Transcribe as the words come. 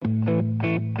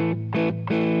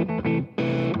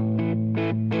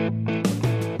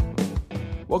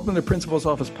Welcome to the Principal's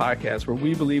Office Podcast, where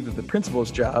we believe that the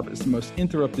principal's job is the most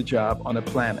interrupted job on the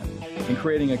planet, and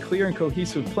creating a clear and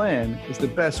cohesive plan is the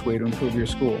best way to improve your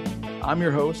school. I'm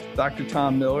your host, Dr.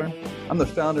 Tom Miller. I'm the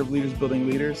founder of Leaders Building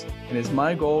Leaders, and it's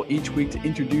my goal each week to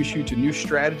introduce you to new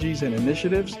strategies and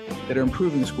initiatives that are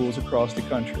improving schools across the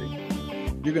country.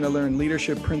 You're going to learn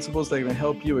leadership principles that are going to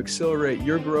help you accelerate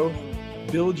your growth,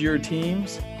 build your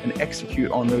teams, and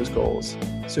execute on those goals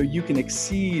so you can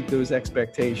exceed those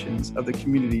expectations of the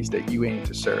communities that you aim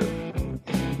to serve.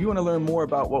 If you want to learn more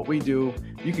about what we do,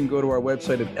 you can go to our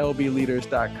website at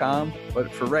lbleaders.com.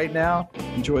 But for right now,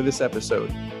 enjoy this episode.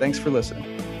 Thanks for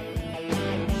listening.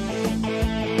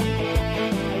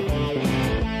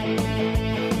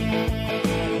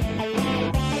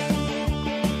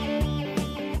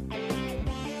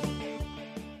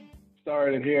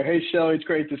 Here. Hey, Shelly, it's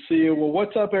great to see you. Well,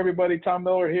 what's up, everybody? Tom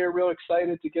Miller here. Real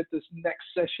excited to get this next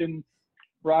session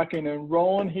rocking and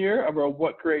rolling here about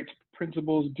what great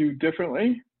principals do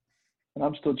differently. And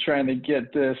I'm still trying to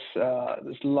get this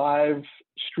live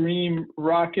stream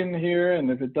rocking here.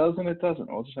 And if it doesn't, it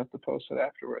doesn't. We'll just have to post it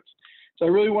afterwards. So I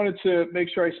really wanted to make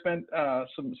sure I spent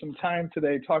some time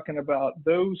today talking about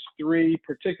those three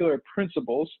particular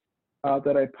principles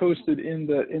that I posted in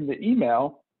the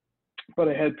email. But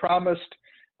I had promised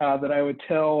that I would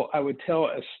tell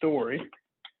a story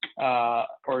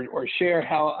or share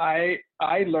how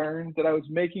I learned that I was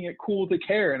making it cool to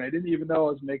care, and I didn't even know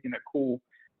I was making it cool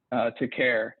to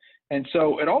care. And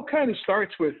so it all kind of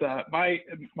starts with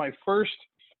my first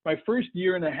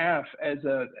year and a half as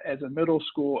a middle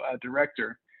school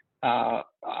director.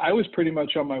 I was pretty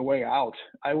much on my way out.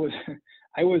 I was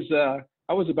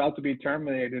about to be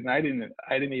terminated, and I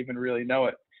didn't even really know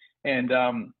it. And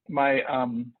my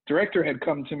director had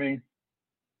come to me,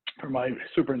 or my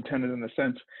superintendent in a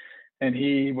sense, and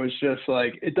he was just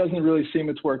like, it doesn't really seem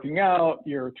it's working out.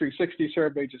 Your 360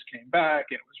 survey just came back,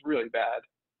 and it was really bad.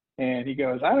 And he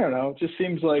goes, I don't know, it just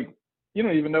seems like you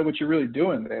don't even know what you're really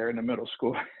doing there in the middle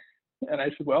school. And I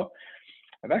said, well,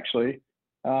 I've actually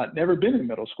never been in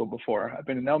middle school before. I've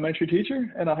been an elementary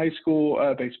teacher and a high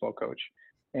school baseball coach.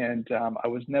 And I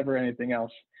was never anything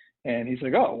else. And he's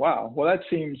like, oh, wow. Well, that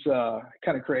seems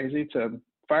kind of crazy to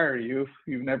fire you if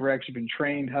you've never actually been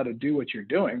trained how to do what you're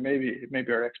doing.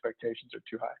 Maybe our expectations are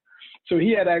too high. So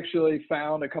he had actually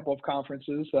found a couple of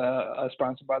conferences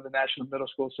sponsored by the National Middle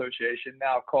School Association,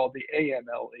 now called the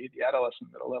AMLE, the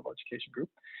Adolescent Middle Level Education Group.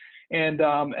 And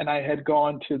I had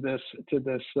gone to this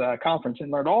conference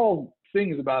and learned all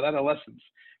things about adolescents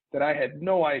that I had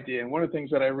no idea. And one of the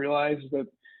things that I realized is that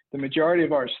the majority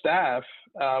of our staff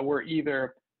were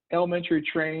either elementary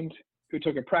trained who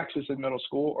took a praxis in middle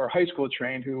school, or high school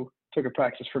trained who took a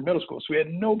praxis for middle school. So we had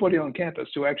nobody on campus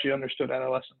who actually understood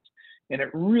adolescence. And it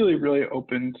really, really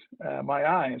opened my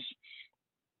eyes.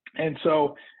 And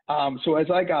so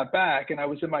as I got back, and I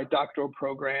was in my doctoral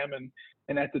program,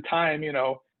 and at the time,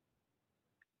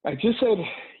 I just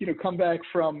had, come back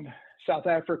from South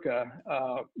Africa,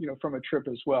 from a trip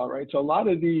as well, right? So a lot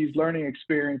of these learning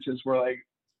experiences were like,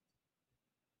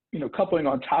 coupling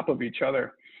on top of each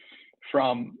other,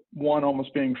 from one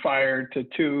almost being fired to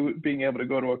two being able to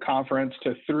go to a conference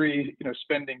to three,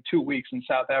 spending 2 weeks in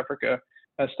South Africa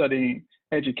studying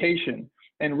education,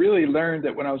 and really learned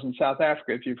that when I was in South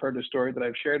Africa, if you've heard the story that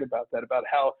I've shared about that, about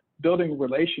how building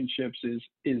relationships is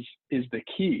the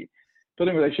key.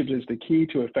 Building relationships is the key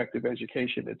to effective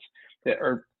education.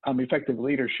 Or effective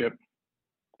leadership.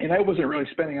 And I wasn't really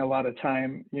spending a lot of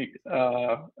time,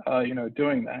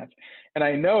 doing that. And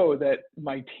I know that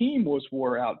my team was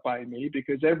wore out by me,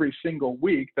 because every single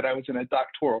week that I was in a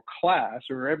doctoral class,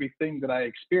 or everything that I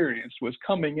experienced was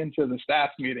coming into the staff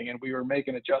meeting, and we were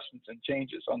making adjustments and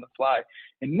changes on the fly,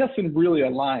 and nothing really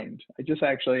aligned. I just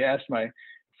actually asked my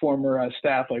former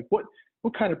staff, like, what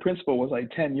kind of principal was I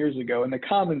 10 years ago? And the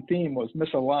common theme was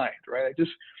misaligned, right?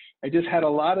 I just had a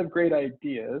lot of great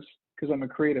ideas, because I'm a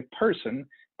creative person,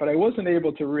 but I wasn't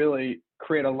able to really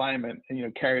create alignment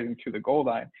and, carry them through the goal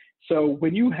line. So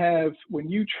when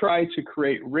you try to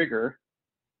create rigor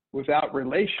without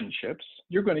relationships,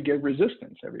 you're going to get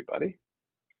resistance, everybody,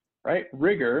 right?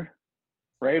 Rigor,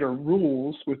 right, or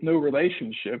rules with no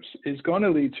relationships is going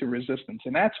to lead to resistance.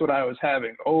 And that's what I was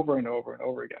having over and over and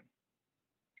over again.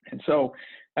 And so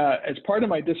as part of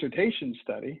my dissertation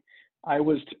study, I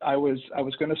was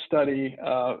going to study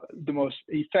the most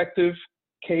effective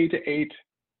K-8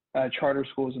 charter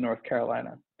schools in North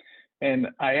Carolina. And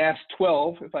I asked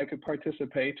 12 if I could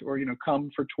participate or, come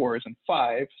for tours, and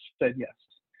 5 said yes.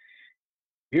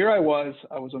 Here I was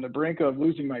on the brink of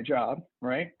losing my job,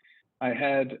 right? I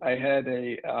had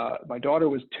my daughter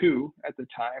was 2 at the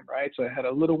time, right? So I had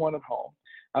a little one at home.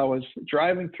 I was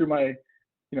driving through my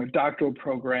doctoral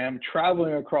program,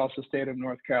 traveling across the state of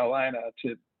North Carolina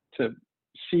to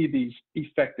see these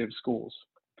effective schools.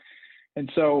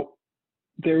 And so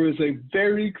there was a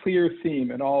very clear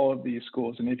theme in all of these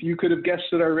schools. And if you could have guessed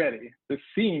it already, the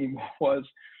theme was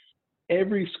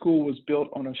every school was built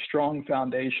on a strong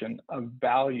foundation of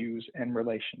values and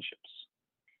relationships.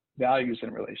 Values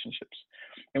and relationships.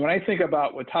 And when I think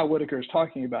about what Todd Whitaker is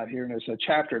talking about here, and there's a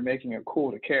chapter, Making It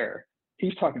Cool to Care,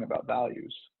 he's talking about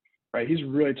values, right? He's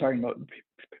really talking about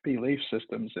belief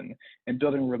systems and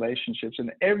building relationships.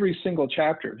 And every single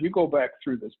chapter, if you go back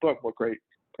through this book, What Great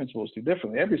Principals Do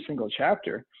Differently, every single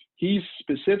chapter, he's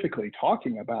specifically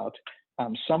talking about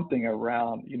something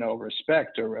around,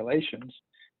 respect or relations,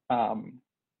 right?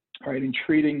 And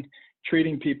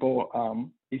treating people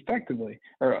effectively,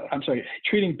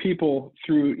 treating people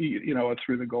through,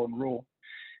 through the golden rule.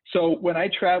 So when I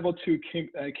traveled to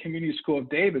Community School of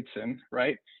Davidson,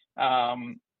 right,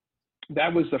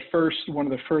 that was one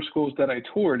of the first schools that I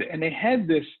toured, and they had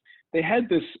this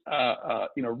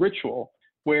ritual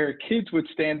where kids would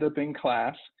stand up in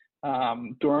class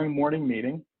during morning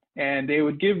meeting, and they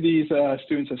would give these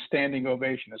students a standing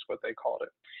ovation, is what they called it.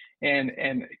 And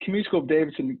Community School of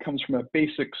Davidson comes from a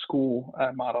basic school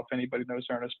model, if anybody knows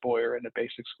Ernest Boyer and the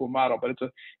basic school model, but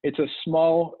it's a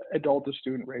small adult to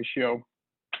student ratio,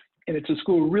 and it's a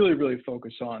school really, really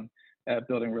focused on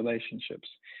building relationships,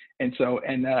 and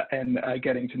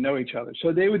getting to know each other.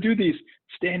 So they would do these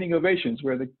standing ovations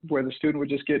where the student would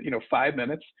just get 5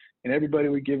 minutes, and everybody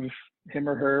would give him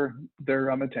or her their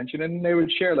attention, and they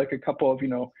would share like a couple of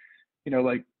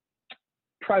like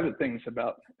private things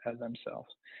about themselves.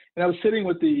 And I was sitting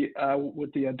with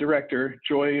the director,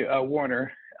 Joy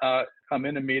Warner,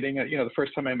 in a meeting, the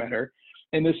first time I met her,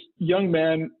 and this young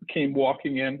man came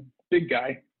walking in, big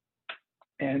guy,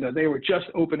 and they were just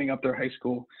opening up their high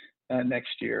school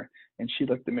next year. And she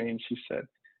looked at me and she said,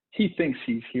 he thinks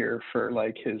he's here for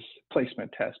like his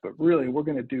placement test, but really we're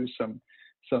going to do some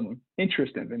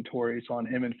interest inventories on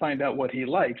him and find out what he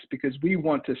likes, because we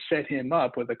want to set him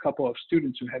up with a couple of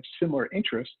students who have similar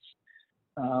interests,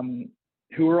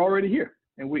 who are already here.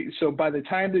 And so by the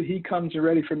time that he comes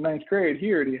ready for 9th grade,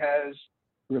 he already has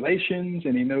relations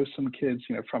and he knows some kids,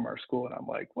 from our school. And I'm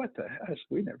like, what the heck?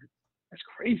 That's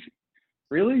crazy.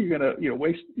 Really? You're going to,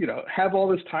 waste, have all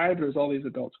this time, there's all these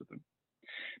adults with them.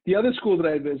 The other school that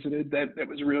I visited that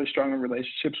was really strong in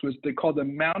relationships was called the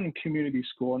Mountain Community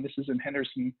School. And this is in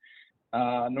Henderson,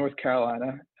 North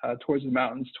Carolina, towards the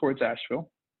mountains, towards Asheville.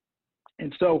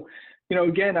 And so,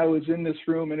 again, I was in this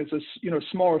room, and it's a,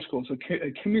 smaller school. So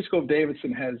Community School of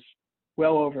Davidson has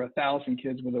well over 1,000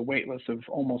 kids with a wait list of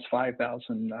almost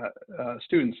 5,000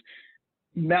 students.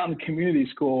 Mountain Community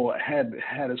School had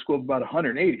a school of about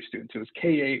 180 students. It was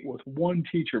K-8 with one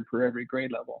teacher per every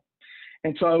grade level.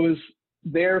 And so I was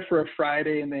there for a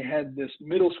Friday, and they had this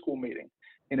middle school meeting,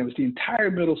 and it was the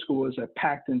entire middle school was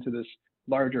packed into this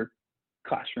larger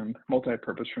classroom,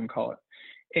 multi-purpose room, call it.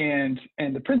 And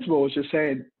the principal was just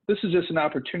saying, this is just an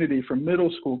opportunity for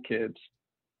middle school kids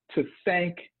to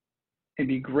thank and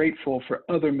be grateful for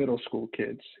other middle school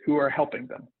kids who are helping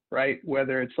them, right?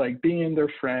 Whether it's like being their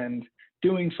friend,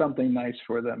 doing something nice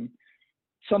for them,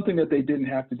 something that they didn't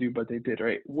have to do, but they did,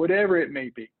 right? Whatever it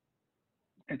may be.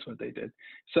 That's what they did.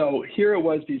 So here it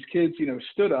was, these kids,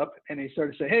 stood up and they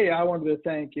started to say, hey, I wanted to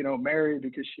thank, Mary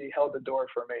because she held the door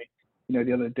for me,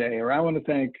 the other day. Or I want to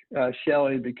thank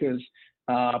Shelly because,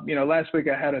 last week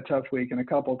I had a tough week and a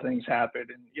couple of things happened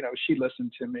and, she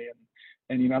listened to me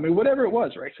and whatever it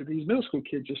was, right? So these middle school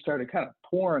kids just started kind of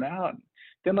pouring out. And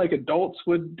then like adults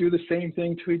would do the same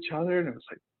thing to each other. And it was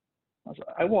like,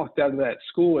 I walked out of that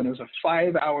school and it was a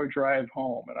 5-hour drive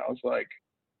home. And I was like,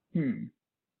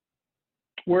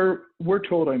 we're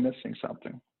totally missing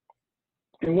something.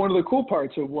 And one of the cool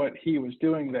parts of what he was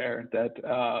doing there, that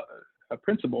a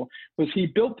principal, was he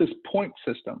built this point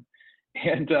system.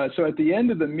 And so at the end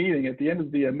of the meeting, at the end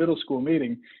of the middle school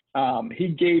meeting, he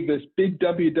gave this big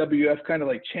WWF kind of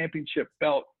like championship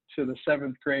belt to the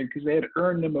 7th grade because they had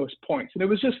earned the most points. And it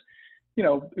was just,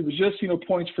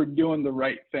 points for doing the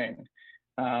right thing,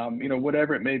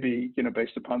 whatever it may be,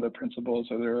 based upon their principles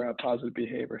or their positive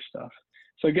behavior stuff.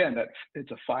 So again,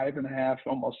 it's a 5.5,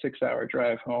 almost 6-hour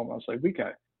drive home. I was like, we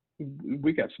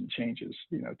got some changes,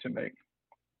 to make.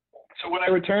 So when I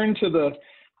returned to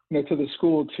the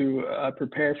school to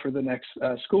prepare for the next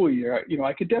school year,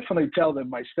 I could definitely tell that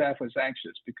my staff was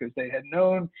anxious because they had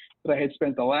known that I had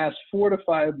spent the last 4 to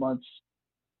 5 months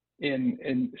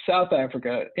in South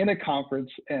Africa in a conference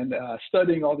and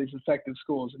studying all these effective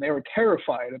schools. And they were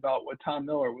terrified about what Tom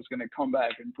Miller was going to come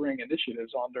back and bring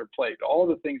initiatives on their plate, all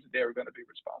the things that they were going to be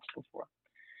responsible for.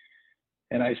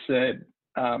 And I said,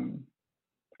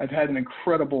 I've had an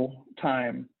incredible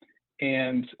time,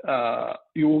 and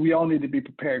we all need to be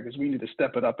prepared because we need to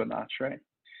step it up a notch, right?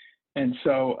 And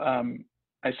so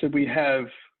I said we have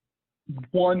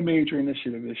one major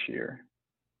initiative this year,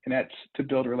 and that's to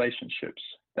build relationships.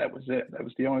 That was it. That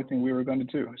was the only thing we were going to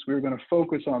do. So we were going to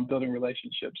focus on building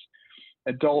relationships,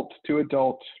 adult to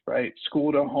adult, right?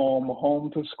 School to home, home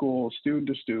to school, student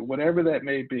to student, whatever that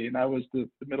may be. And I was the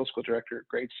middle school director at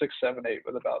grade 6, 7, 8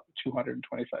 with about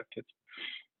 225 kids,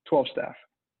 12 staff.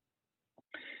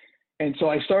 And so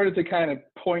I started to kind of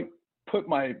put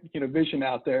my vision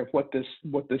out there of what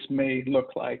this may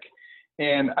look like.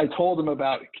 And I told them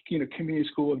about, Community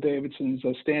School of Davidson's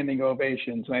standing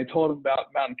ovations. And I told them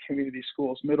about Mountain Community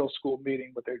School's middle school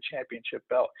meeting with their championship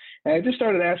belt. And I just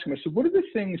started asking them, I said, what are the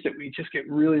things that we just get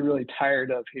really, really tired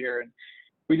of here? And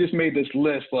we just made this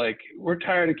list, like, we're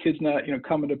tired of kids not,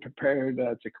 coming to prepared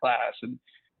to class. And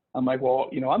I'm like, well,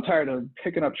 I'm tired of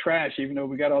picking up trash, even though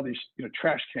we got all these,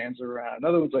 trash cans around.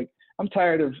 Another one's like, I'm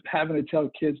tired of having to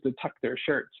tell kids to tuck their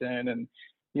shirts in, and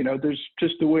there's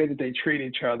just the way that they treat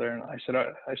each other. And I said,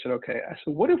 okay. I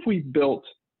said, what if we build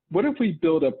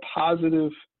a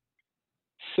positive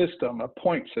system, a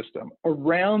point system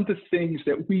around the things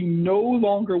that we no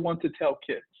longer want to tell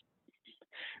kids,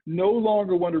 no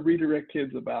longer want to redirect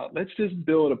kids about? Let's just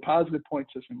build a positive point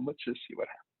system. Let's just see what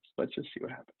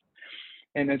happens.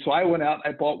 And then so I went out,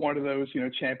 I bought one of those,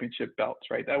 championship belts,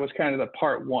 right? That was kind of the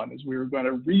part one, is we were going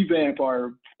to revamp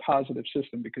our positive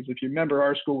system, because if you remember,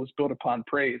 our school was built upon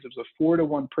praise. It was a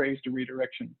 4-to-1 praise to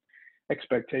redirection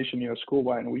expectation,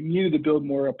 school-wide, and we needed to build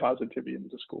more positivity into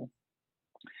the school.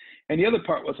 And the other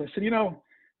part was, I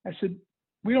said,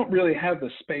 we don't really have the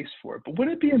space for it, but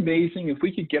wouldn't it be amazing if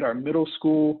we could get our middle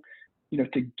school,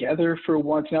 together for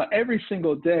once? Now, every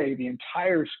single day, the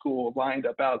entire school lined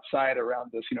up outside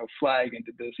around this, flag, and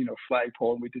did this,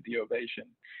 flagpole, and we did the ovation,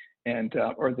 and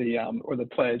or the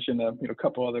pledge, and a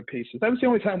couple other pieces. That was the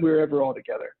only time we were ever all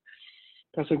together.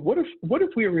 I was like, what if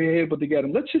we were able to get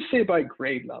them? Let's just say by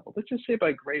grade level.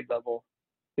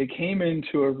 They came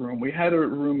into a room. We had a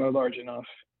room large enough,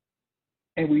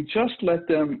 and we just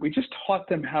taught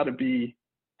them how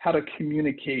to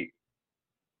communicate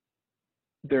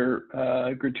their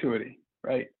gratuity,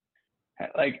 right?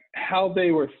 Like how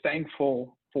they were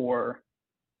thankful for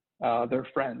their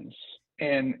friends,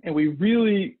 and we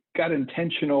really got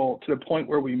intentional to the point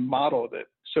where we modeled it.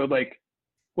 So, like,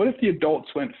 what if the adults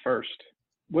went first?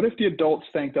 What if the adults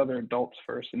thanked other adults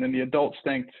first, and then the adults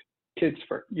thanked kids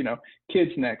for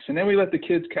kids next, and then we let the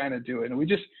kids kind of do it? And we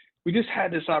just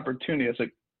had this opportunity. I was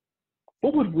like,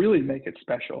 what would really make it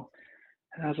special?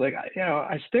 And I was like,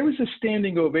 there was a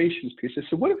standing ovations piece. I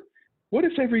said, what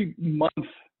if every month,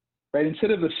 right,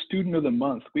 instead of the student of the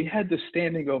month, we had the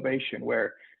standing ovation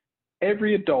where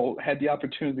every adult had the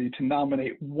opportunity to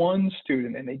nominate one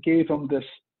student, and they gave them this,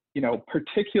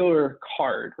 particular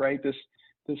card, right? This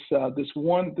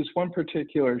one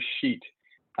particular sheet.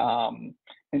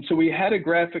 And so we had a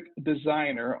graphic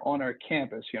designer on our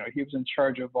campus. He was in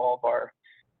charge of all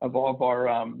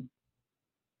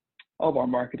of our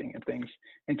marketing and things.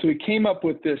 And so we came up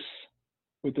with this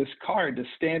card, the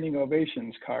standing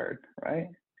ovations card, right?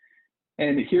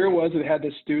 And here it was, it had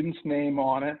the student's name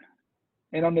on it.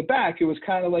 And on the back, it was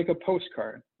kind of like a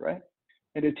postcard, right?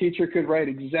 And the teacher could write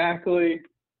exactly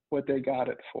what they got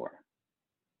it for.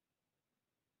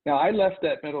 Now, I left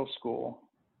that middle school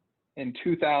in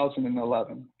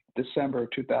 2011, December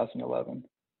of 2011.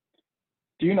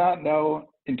 Do you not know,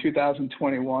 in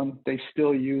 2021, they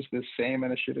still use this same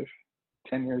initiative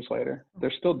 10 years later?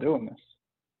 They're still doing this.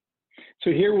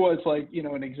 So here was, like,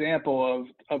 an example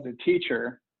of the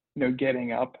teacher,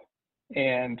 getting up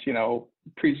and,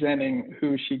 presenting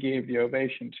who she gave the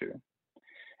ovation to.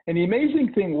 And the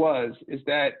amazing thing is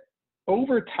that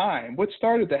over time, what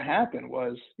started to happen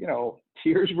was,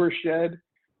 tears were shed.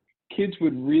 Kids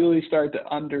would really start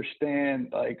to understand,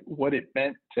 like, what it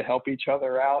meant to help each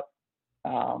other out.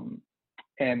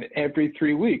 And every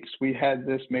 3 weeks we had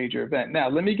this major event. Now,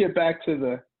 let me get back to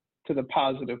the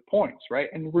positive points, right?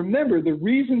 And remember, the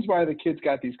reasons why the kids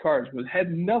got these cards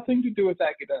had nothing to do with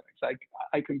academics.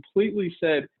 I completely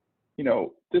said,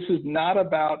 this is not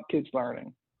about kids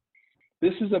learning.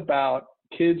 This is about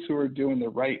kids who are doing the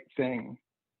right thing,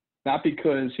 not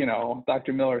because,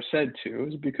 Dr. Miller said to, it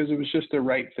was because it was just the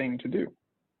right thing to do.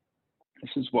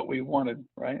 This is what we wanted,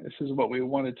 right? This is what we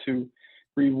wanted to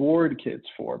reward kids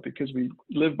for, because we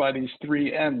live by these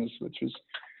 3 M's, which was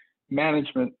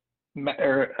management,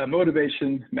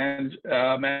 motivation,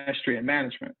 mastery, and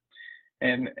management.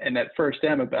 And that first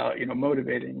M about,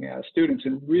 motivating students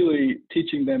and really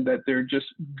teaching them that they're just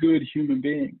good human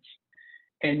beings.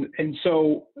 And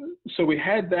so we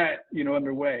had that, you know,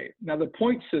 underway. Now the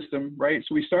point system, right?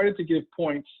 So we started to give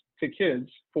points to kids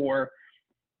for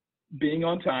being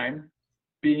on time,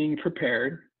 being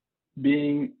prepared,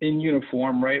 being in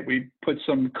uniform, right? We put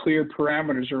some clear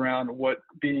parameters around what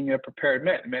being prepared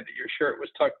meant. It meant that your shirt was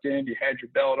tucked in, you had your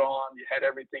belt on, you had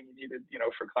everything you needed, you know,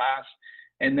 for class.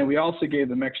 And then we also gave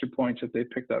them extra points if they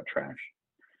picked up trash,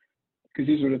 because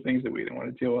these were the things that we didn't want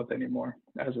to deal with anymore.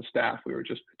 As a staff, we were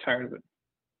just tired of it.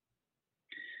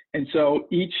 And so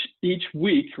each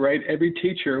week, right, every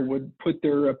teacher would put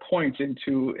their points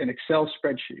into an Excel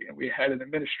spreadsheet, and we had an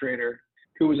administrator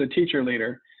who was a teacher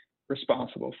leader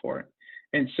responsible for it.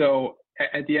 And so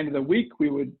at the end of the week, we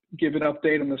would give an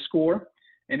update on the score,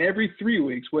 and every 3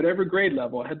 weeks, whatever grade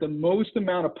level had the most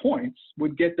amount of points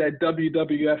would get that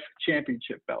WWF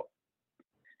championship belt.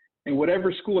 And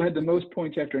whatever school had the most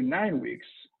points after 9 weeks,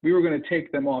 we were going to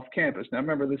take them off campus. Now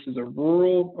remember, this is a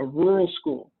rural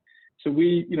school. So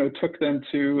we, you know, took them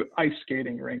to ice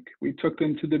skating rink. We took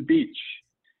them to the beach.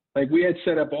 Like we had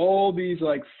set up all these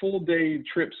like full day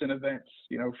trips and events,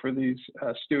 you know, for these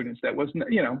students. That wasn't,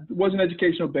 you know, it wasn't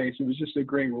educational based. It was just a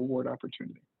great reward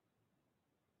opportunity.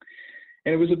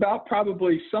 And it was about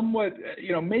probably somewhat,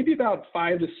 you know, maybe about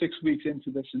 5 to 6 weeks into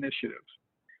this initiative,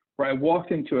 where I walked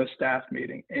into a staff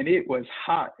meeting and it was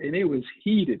hot and it was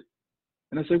heated.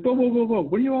 And I said, whoa,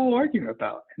 what are you all arguing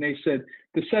about? And they said,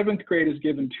 the 7th grade is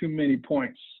given too many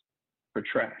points for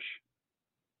trash.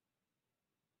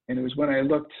 And it was when I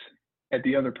looked at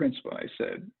the other principal, I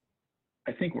said,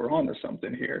 I think we're on to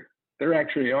something here. They're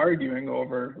actually arguing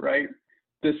over, right,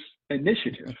 this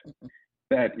initiative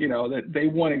that, you know, that they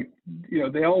wanted, you know,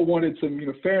 they all wanted some, you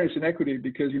know, fairness and equity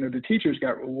because, you know, the teachers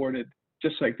got rewarded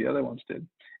just like the other ones did.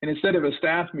 And instead of a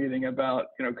staff meeting about,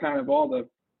 you know, kind of all the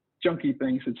junky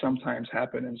things that sometimes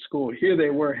happen in school, here they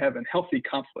were having healthy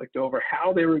conflict over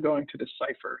how they were going to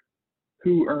decipher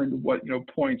who earned what, you know,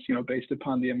 points, you know, based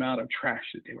upon the amount of trash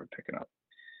that they were picking up.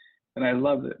 And I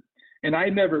loved it. And I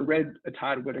never read a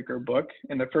Todd Whitaker book.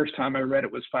 And the first time I read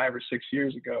it was 5 or 6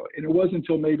 years ago. And it wasn't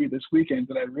until maybe this weekend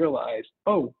that I realized,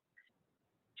 oh,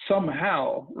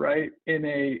 somehow, right, in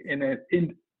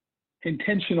an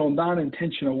intentional,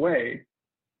 non-intentional way,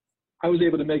 I was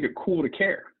able to make it cool to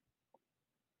care.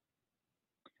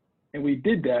 And we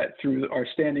did that through our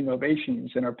standing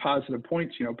ovations and our positive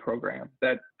points, you know, program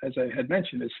that, as I had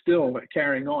mentioned, is still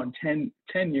carrying on 10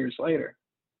 years later.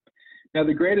 Now,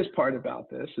 the greatest part about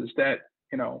this is that,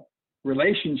 you know, the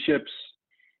relationships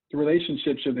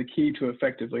are the key to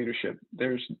effective leadership.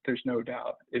 There's no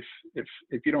doubt. If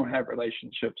you don't have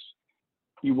relationships,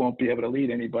 you won't be able to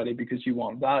lead anybody because you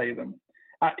won't value them.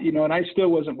 You know, and I still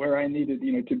wasn't where I needed,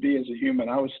 you know, to be as a human.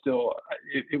 I was still,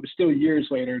 it was still years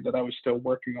later that I was still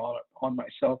working on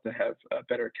myself to have a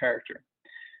better character.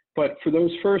 But for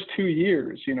those first 2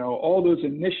 years, you know, all those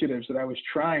initiatives that I was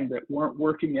trying that weren't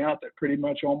working out, that pretty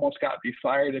much almost got me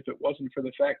fired if it wasn't for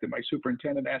the fact that my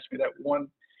superintendent asked me that one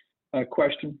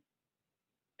question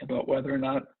about whether or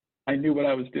not I knew what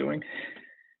I was doing.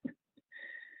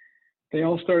 They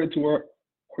all started to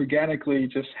organically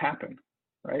just happen.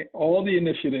 Right? All the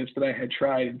initiatives that I had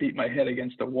tried and beat my head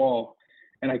against the wall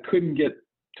and I couldn't get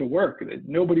to work,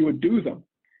 nobody would do them,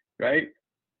 right?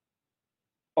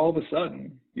 All of a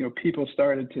sudden, you know, people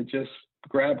started to just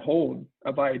grab hold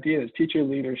of ideas. Teacher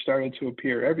leaders started to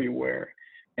appear everywhere,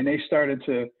 and they started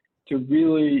to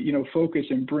really, you know, focus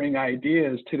and bring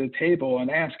ideas to the table and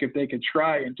ask if they could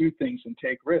try and do things and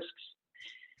take risks.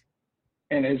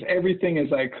 And as everything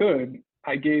as I could,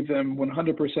 I gave them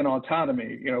 100%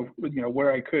 autonomy, you know,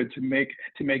 where I could to make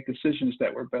decisions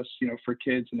that were best, you know, for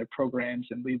kids and their programs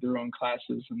and lead their own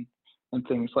classes and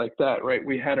things like that, right?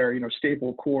 We had our, you know,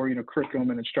 stable core, you know, curriculum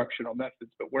and instructional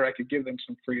methods, but where I could give them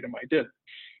some freedom, I did.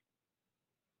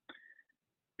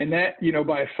 And that, you know,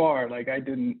 by far, like I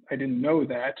didn't know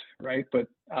that, right? But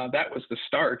that was the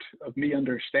start of me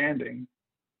understanding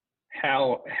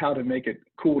how to make it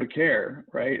cool to care,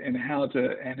 right? And how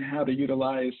to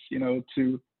utilize, you know,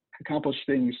 to accomplish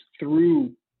things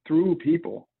through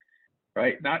people,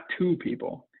 right? Not to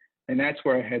people. And that's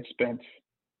where I had spent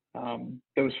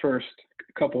those first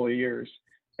couple of years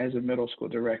as a middle school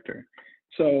director.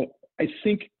 So I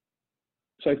think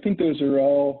those are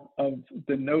all of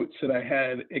the notes that I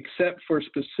had, except for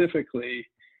specifically,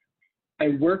 I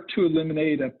worked to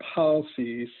eliminate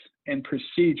policies and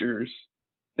procedures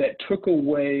that took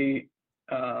away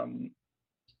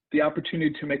the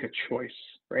opportunity to make a choice,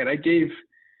 right? I gave,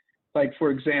 like,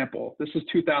 for example, this is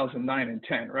 2009 and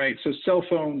 10, right? So cell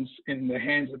phones in the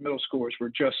hands of middle schoolers were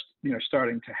just, you know,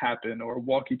 starting to happen, or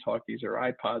walkie-talkies or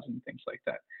iPods and things like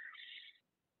that.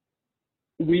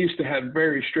 We used to have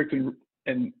very strict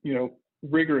and you know,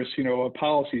 rigorous,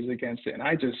 policies against it. And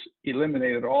I just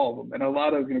eliminated all of them. And a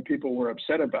lot of, people were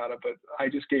upset about it, but I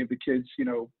just gave the kids,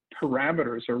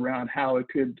 parameters around how it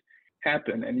could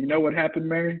happen. And you know what happened,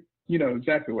 Mary? You know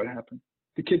exactly what happened.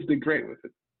 The kids did great with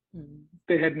it. Mm-hmm.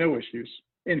 They had no issues.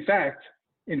 In fact,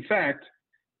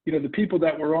 the people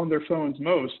that were on their phones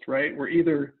most, right, were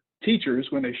either teachers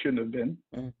when they shouldn't have been,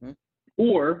 mm-hmm.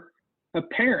 or a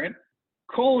parent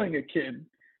calling a kid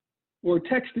or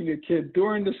texting a kid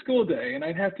during the school day. And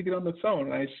I'd have to get on the phone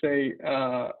and I'd say,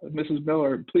 Mrs.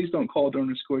 Miller, please don't call during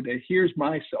the school day. Here's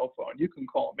my cell phone. You can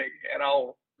call me and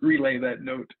I'll relay that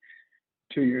note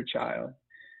to your child.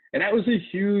 And that was a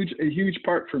huge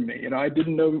part for me. I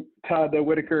didn't know Todd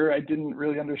Whitaker. I didn't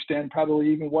really understand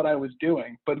probably even what I was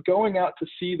doing, but going out to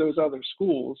see those other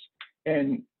schools,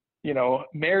 and,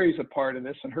 Mary's a part of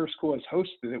this and her school has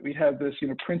hosted it. We have this,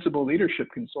 principal leadership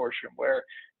consortium where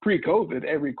pre-COVID,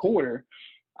 every quarter,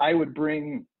 I would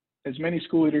bring as many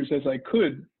school leaders as I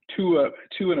could to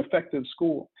an effective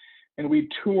school. And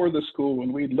we'd tour the school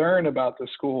and we'd learn about the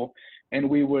school. And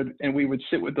we would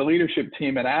sit with the leadership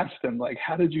team and ask them, like,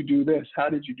 how did you do this? How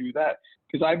did you do that?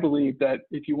 Because I believe that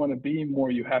if you want to be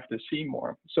more, you have to see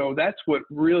more. So that's what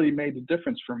really made the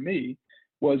difference for me,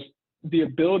 was the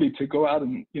ability to go out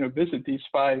and, visit these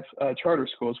 5 charter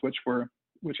schools, which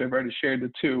I've already shared,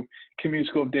 the 2, Community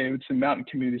School of Davidson, Mountain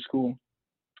Community School,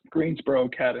 Greensboro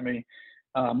Academy,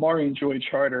 Maureen Joy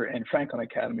Charter, and Franklin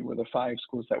Academy were the 5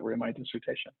 schools that were in my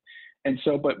dissertation. And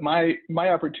so, but my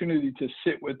opportunity to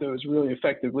sit with those really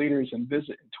effective leaders and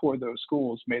visit and tour those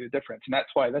schools made a difference. And that's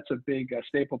why that's a big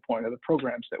staple point of the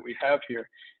programs that we have here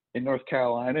in North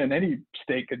Carolina, and any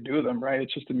state could do them, right?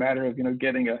 It's just a matter of,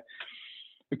 getting a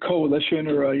coalition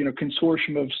or a,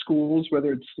 consortium of schools,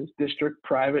 whether it's district,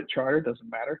 private, charter, doesn't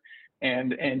matter.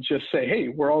 And just say, hey,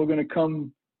 we're all going to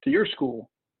come to your school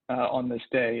on this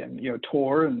day, and,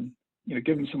 tour and,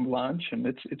 give them some lunch. And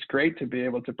it's great to be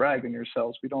able to brag on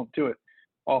yourselves. We don't do it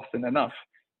often enough.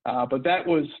 But that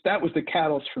was the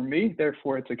catalyst for me.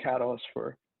 Therefore, it's a catalyst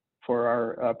for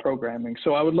our programming.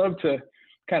 So I would love to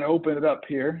kind of open it up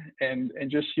here and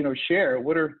just, share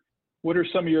what are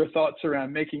some of your thoughts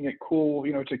around making it cool,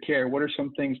 to care? What are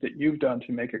some things that you've done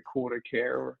to make it cool to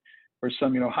care, or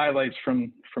some, highlights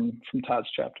from Todd's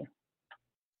chapter?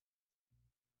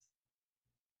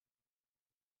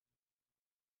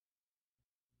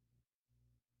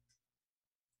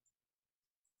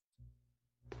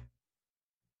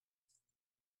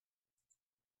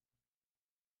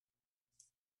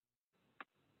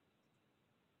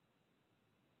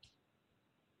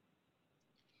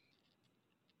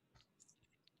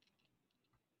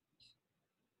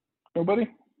 Nobody?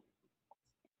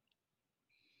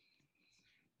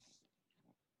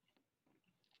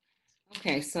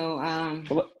 Okay, so I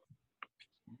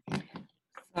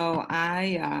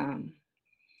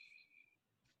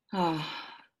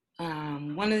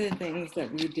one of the things that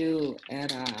we do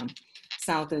at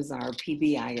South is our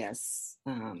PBIS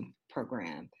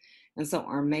program. And so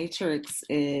our matrix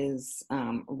is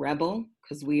REBEL,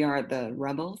 because we are the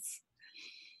rebels.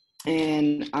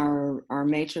 And our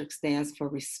matrix stands for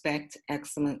respect,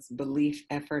 excellence, belief,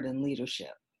 effort, and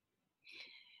leadership.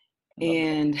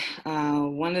 And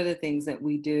one of the things that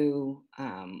we do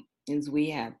is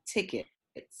we have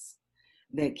tickets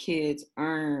that kids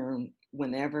earn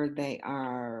whenever they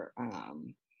are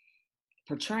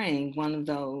portraying one of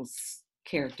those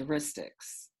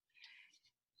characteristics.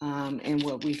 And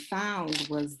what we found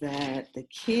was that the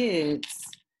kids,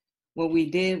 what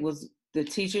we did was the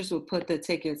teachers would put the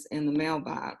tickets in the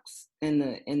mailbox, in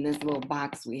this little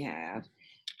box we have.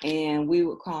 And we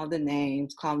would call the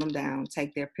names, call them down,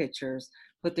 take their pictures,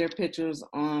 put their pictures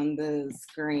on the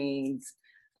screens,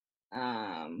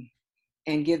 and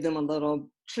give them a little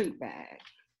treat bag.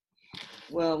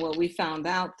 Well, what we found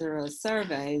out through a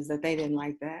survey is that they didn't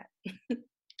like that.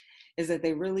 Is that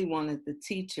they really wanted the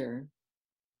teacher.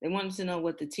 They wanted to know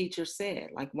what the teacher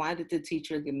said. Like, why did the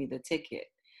teacher give me the ticket?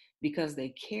 Because they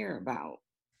care about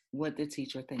what the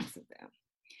teacher thinks of them.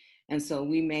 And so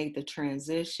we made the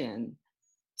transition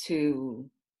to,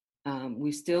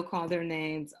 we still call their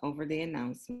names over the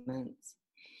announcements,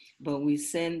 but we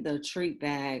send the treat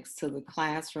bags to the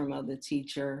classroom of the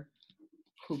teacher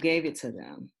who gave it to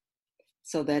them,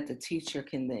 so that the teacher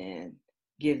can then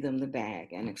give them the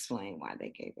bag and explain why they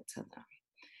gave it to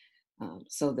them,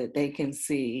 so that they can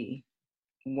see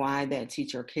why that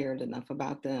teacher cared enough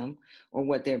about them, or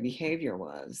what their behavior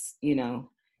was,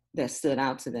 that stood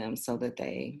out to them, so that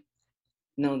they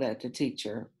know that the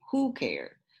teacher who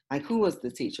cared, like who was the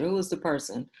teacher, who was the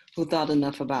person who thought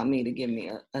enough about me to give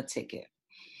me a ticket.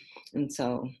 And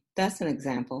so that's an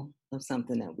example of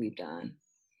something that we've done.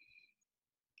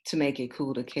 to make it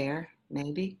cool to care,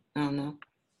 maybe. I don't know.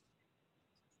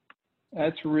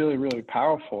 That's really, really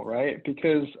powerful, right?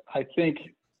 Because I think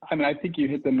you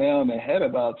hit the nail on the head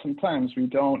about sometimes we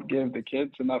don't give the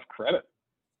kids enough credit,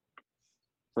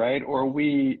 right? Or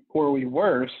we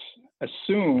worse,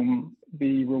 assume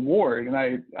the reward. And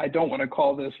I don't want to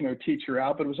call this, teacher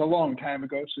out, but it was a long time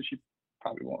ago, so she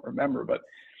probably won't remember. But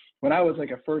when I was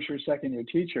like a first or second year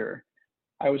teacher,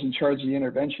 I was in charge of the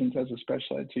interventions as a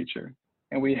special ed teacher.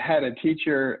 And we had a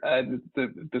teacher at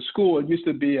the school. It used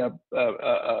to be a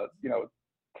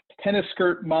tennis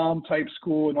skirt mom type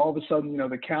school, and all of a sudden,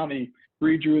 the county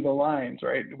redrew the lines,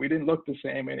 right? We didn't look the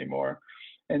same anymore.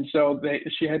 And so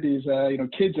she had these,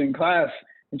 kids in class,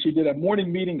 and she did a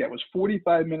morning meeting that was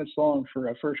 45 minutes long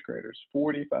for first graders,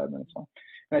 45 minutes long.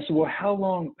 And I said, well, how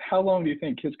long do you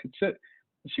think kids could sit?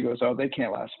 And she goes, oh, they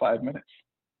can't last 5 minutes.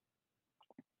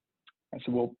 I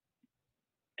said, well,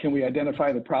 can we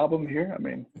identify the problem here? I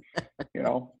mean,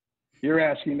 you're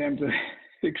asking them to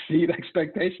exceed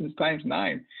expectations times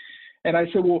 9. And I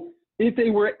said, well,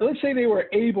 let's say they were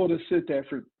able to sit there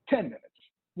for 10 minutes,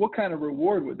 what kind of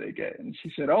reward would they get? And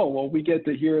she said, oh, well, we get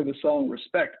to hear the song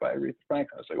Respect by Aretha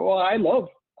Franklin. I was like, well, I love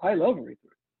Aretha.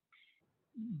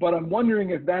 But I'm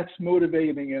wondering if that's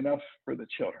motivating enough for the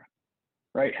children,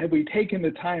 right? Have we taken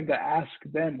the time to ask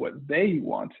them what they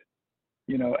want,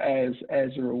 as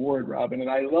a reward, Robin? And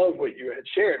I love what you had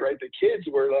shared, right? The kids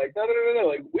were like, no.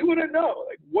 Like, we want to know,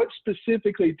 like, what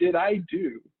specifically did I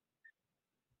do?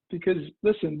 Because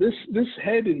listen, this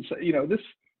head inside,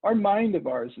 our mind of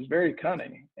ours is very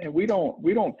cunning, and we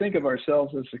don't think of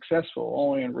ourselves as successful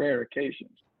only on rare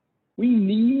occasions. We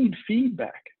need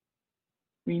feedback.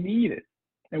 We need it.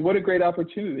 And what a great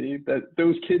opportunity that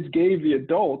those kids gave the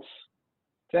adults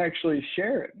to actually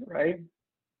share it, right?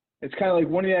 It's kind of like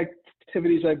one of the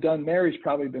activities I've done, Mary's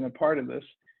probably been a part of this,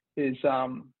 is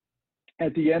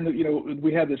at the end of,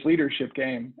 we have this leadership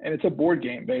game, and it's a board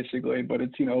game basically, but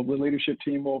it's, the leadership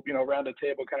team will, around the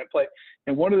table kind of play.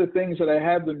 And one of the things that I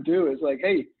have them do is like,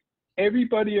 hey,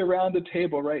 everybody around the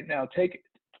table right now, take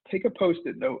a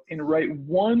Post-it note and write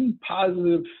one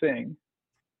positive thing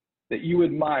that you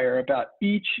admire about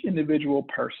each individual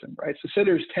person, right? So say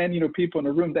there's 10, people in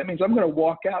a room. That means I'm going to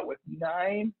walk out with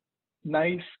 9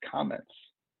 nice comments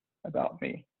about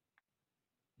me.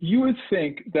 You would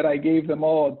think that I gave them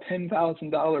all a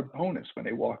 $10,000 bonus when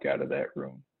they walk out of that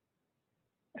room.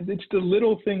 And it's the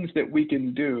little things that we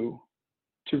can do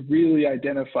to really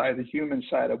identify the human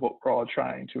side of what we're all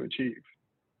trying to achieve.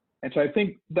 And so I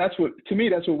think that's what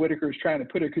Whitaker is trying to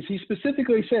put it, because he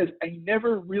specifically says, I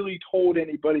never really told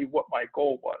anybody what my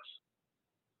goal was,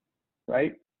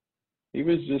 right? He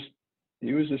was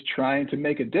just trying to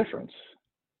make a difference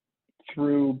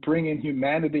through bringing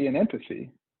humanity and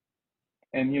empathy,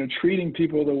 and treating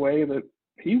people the way that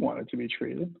he wanted to be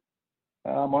treated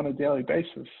on a daily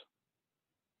basis.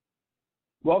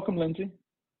 Welcome, Lindsay.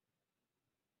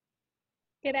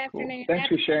 Good afternoon. Cool. Thanks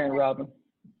for sharing, Robin.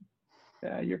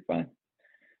 Yeah, you're fine.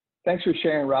 Thanks for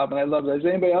sharing, Robin. I love that. Does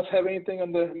anybody else have anything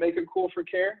on the Make It Cool for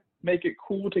Care? Make it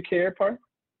cool to care part?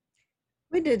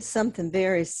 We did something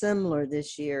very similar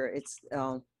this year. It's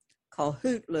called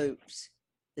Hoot Loops.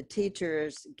 The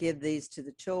teachers give these to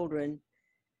the children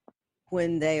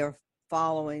when they are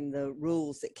following the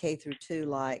rules at K through 2,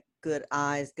 like good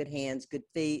eyes, good hands, good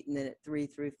feet, and then at 3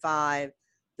 through 5,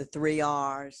 the 3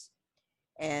 R's.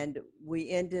 And we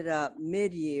ended up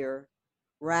mid-year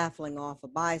raffling off a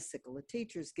bicycle. The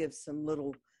teachers give some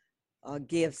little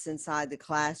gifts inside the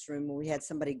classroom. We had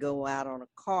somebody go out on a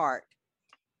cart.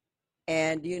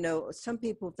 And, some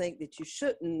people think that you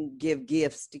shouldn't give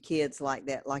gifts to kids like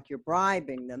that, like you're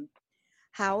bribing them.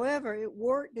 However, it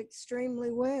worked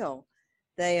extremely well.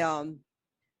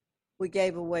 We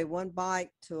gave away 1 bike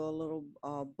to a little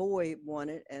boy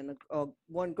wanted, and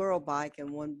 1 girl bike and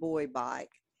 1 boy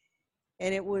bike.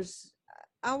 And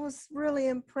I was really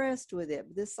impressed with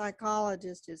it. This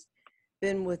psychologist has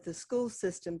been with the school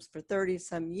systems for 30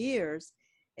 some years.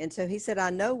 And so he said,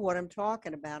 I know what I'm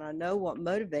talking about. I know what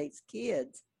motivates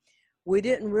kids. We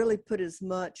didn't really put as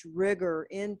much rigor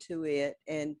into it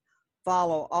and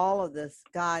follow all of the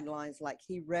guidelines like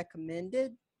he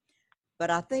recommended.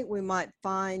 But I think we might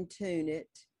fine tune it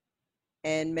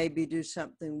and maybe do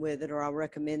something with it, or I'll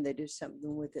recommend they do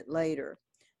something with it later.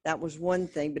 That was one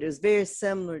thing, but it was very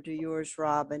similar to yours,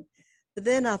 Robin. But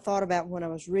then I thought about when I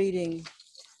was reading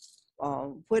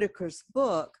Whitaker's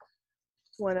book,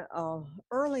 when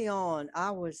early on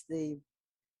I was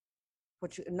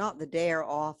not the DARE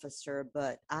officer,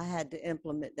 but I had to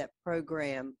implement that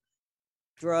program,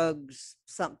 drugs,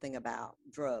 something about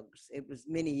drugs. It was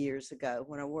many years ago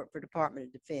when I worked for Department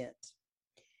of Defense.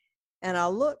 And I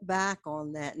look back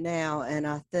on that now and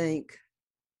I think,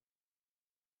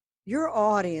 your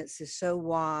audience is so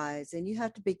wise, and you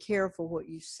have to be careful what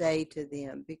you say to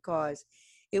them, because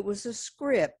it was a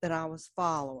script that I was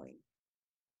following.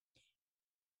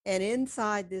 And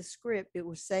inside this script, it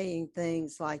was saying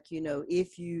things like,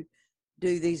 if you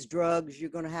do these drugs,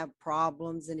 you're going to have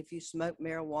problems. And if you smoke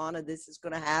marijuana, this is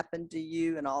going to happen to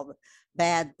you, and all the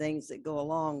bad things that go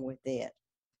along with it.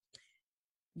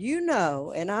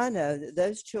 And I know that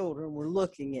those children were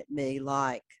looking at me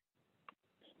like,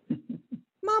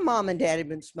 my mom and dad had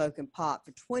been smoking pot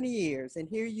for 20 years, and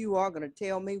here you are going to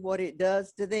tell me what it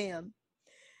does to them.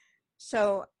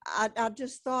 So I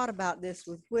just thought about this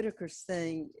with Whitaker's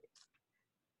thing.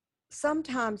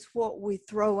 Sometimes what we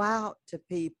throw out to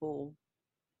people,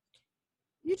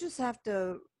 you just have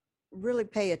to really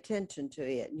pay attention to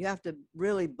it. You have to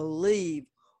really believe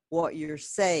what you're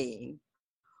saying.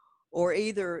 Or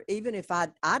even if I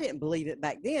didn't believe it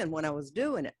back then when I was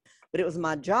doing it, but it was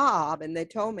my job, and they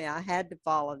told me I had to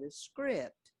follow this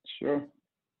script. Sure.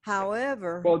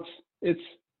 However, well, it's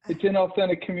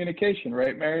inauthentic communication,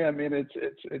 right, Mary? I mean, it's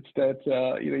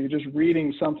that you're just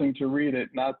reading something to read it,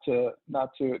 not to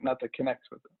connect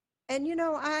with it. And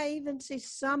I even see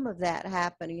some of that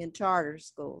happening in charter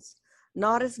schools,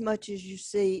 not as much as you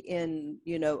see in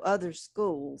other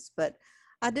schools, but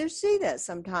I do see that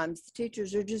sometimes the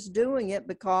teachers are just doing it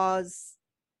because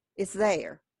it's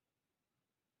there.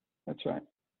 That's right.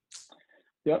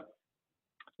 Yep.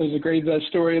 There's a great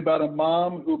story about a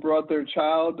mom who brought their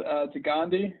child to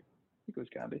Gandhi. I think it was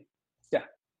Gandhi. Yeah,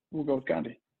 we'll go with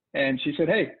Gandhi. And she said,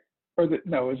 hey, it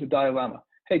was the Dalai Lama.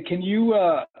 Hey, can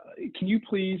you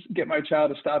please get my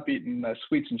child to stop eating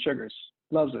sweets and sugars?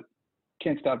 Loves it.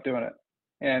 Can't stop doing it.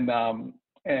 And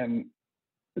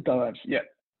the Dalai Lama said, yeah.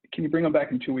 Can you bring him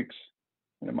back in 2 weeks?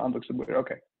 And the mom looks at him,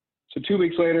 okay. So 2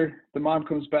 weeks later, the mom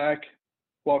comes back,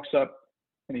 walks up,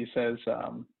 and he says,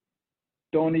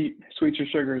 don't eat sweets or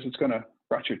sugars. It's going to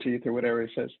rot your teeth, or whatever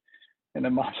he says. And the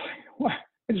mom's like, what?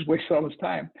 I just wasted all this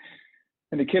time.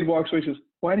 And the kid walks away and says,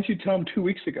 why didn't you tell him 2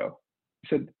 weeks ago? He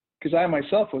said, because I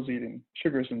myself was eating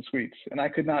sugars and sweets, and I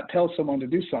could not tell someone to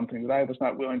do something that I was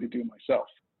not willing to do myself.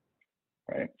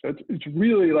 Right. So it's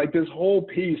really like this whole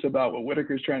piece about what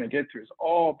Whitaker's trying to get through is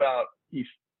all about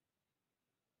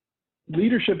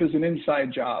leadership is an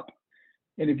inside job.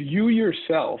 And if you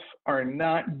yourself are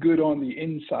not good on the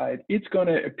inside, it's going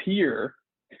to appear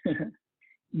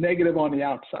negative on the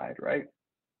outside, right?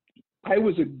 I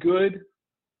won't say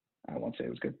it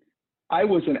was good. I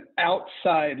was an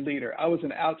outside leader. I was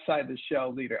an outside the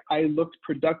shell leader. I looked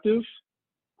productive.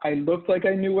 I looked like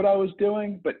I knew what I was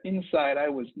doing, but inside I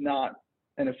was not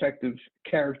an effective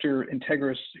character,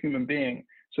 integrous human being.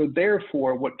 So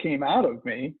therefore, what came out of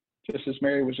me, just as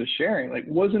Mary was just sharing, like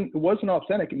wasn't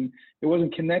authentic, and it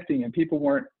wasn't connecting, and people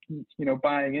weren't,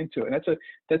 buying into it. And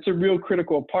that's a real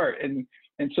critical part. And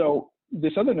so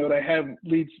this other note I have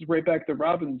leads right back to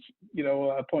Robin's,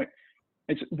 point.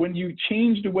 It's when you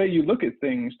change the way you look at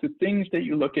things, the things that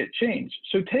you look at change.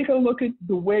 So take a look at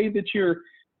the way that you're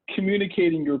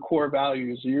communicating your core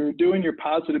values, you're doing your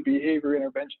positive behavior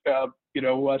intervention,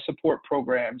 support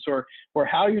programs, or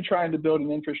how you're trying to build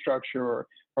an infrastructure, or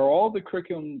all the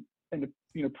curriculum and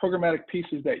the programmatic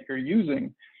pieces that you're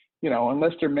using,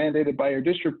 unless they're mandated by your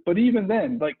district. But even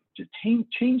then, like, just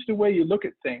change the way you look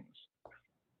at things,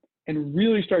 and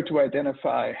really start to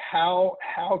identify how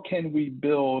can we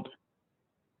build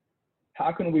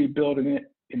an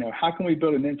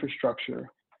infrastructure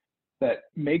that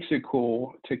makes it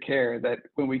cool to care, that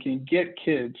when we can get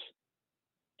kids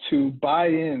to buy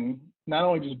in, not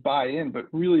only just buy in, but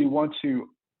really want to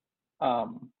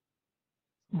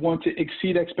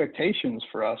exceed expectations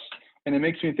for us. And it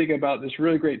makes me think about this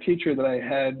really great teacher that I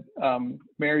had,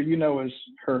 Mary, is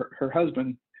her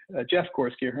husband, Jeff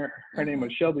Gorski. Her name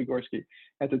was Shelby Gorski.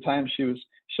 At the time, she was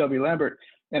Shelby Lambert.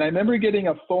 And I remember getting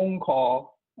a phone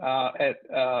call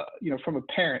from a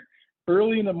parent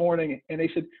early in the morning, and they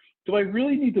said, do I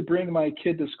really need to bring my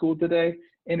kid to school today?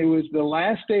 And it was the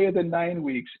last day of the 9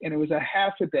 weeks, and it was a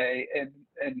half a day,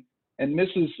 and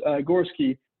Mrs.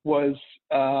 Gorski was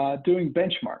doing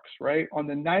benchmarks, right? On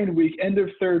the 9-week, end of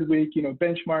third week,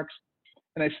 benchmarks.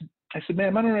 And I said,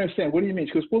 ma'am, I don't understand. What do you mean?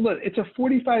 She goes, well, look, it's a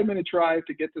 45-minute drive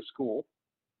to get to school,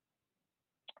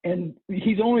 and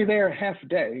he's only there half a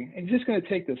day, and he's just going to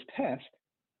take this test.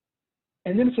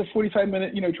 And then it's a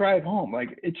 45-minute, drive home.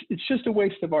 Like, it's just a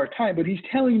waste of our time. But he's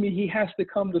telling me he has to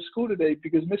come to school today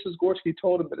because Mrs. Gorski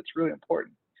told him that it's really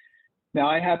important. Now,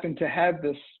 I happen to have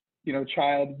this,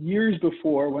 child years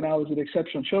before, when I was an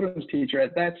exceptional children's teacher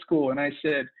at that school. And I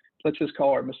said, let's just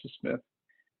call her Mrs. Smith.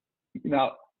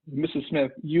 Now, Mrs.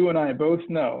 Smith, you and I both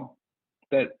know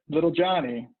that little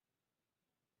Johnny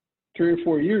 3 or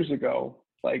 4 years ago,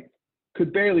 like,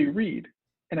 could barely read.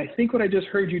 And I think what I just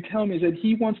heard you tell me is that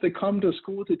he wants to come to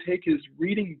school to take his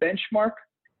reading benchmark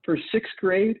for 6th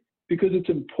grade because it's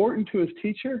important to his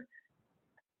teacher.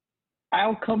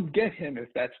 I'll come get him if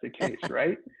that's the case,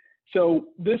 right? So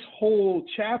this whole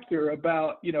chapter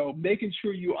about, you know, making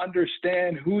sure you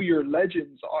understand who your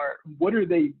legends are, what are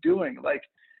they doing? Like,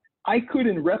 I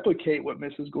couldn't replicate what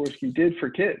Mrs. Gorski did for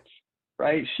kids,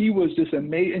 right? She was just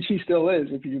amazing, and she still is.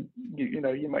 If you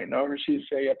might know her. She's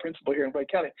a principal here in White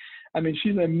County. I mean,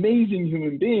 she's an amazing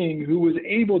human being who was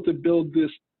able to build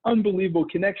this unbelievable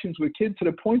connections with kids to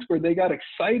the point where they got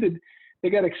excited. They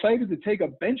got excited to take a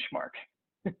benchmark.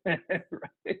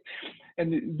 Right?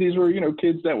 And these were, you know,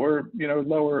 kids that were, you know,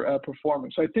 lower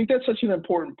performing. So I think that's such an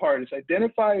important part, is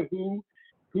identify who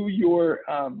your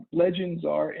legends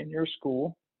are in your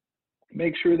school.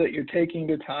 Make sure that you're taking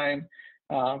the time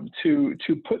to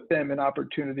put them in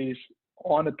opportunities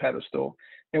on a pedestal.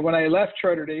 And when I left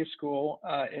Charter Day School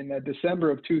in December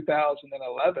of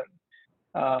 2011,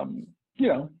 you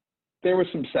know, there was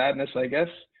some sadness, I guess,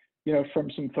 you know, from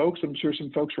some folks. I'm sure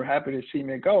some folks were happy to see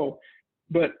me go.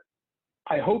 But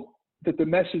I hope that the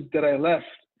message that I left,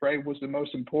 right, was the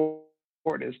most important,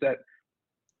 is that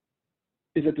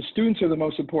the students are the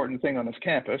most important thing on this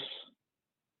campus,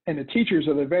 and the teachers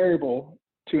are the variable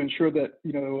to ensure that,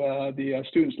 you know, the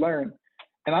students learn.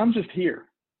 And I'm just here.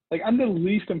 Like, I'm the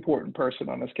least important person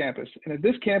on this campus. And if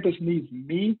this campus needs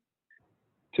me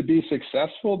to be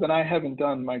successful, then I haven't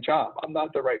done my job. I'm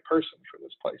not the right person for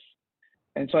this place.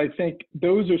 And so I think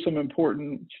those are some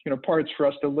important, you know, parts for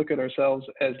us to look at ourselves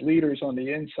as leaders on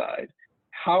the inside.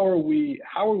 How are we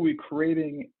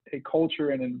creating a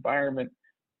culture and environment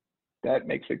that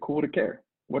makes it cool to care?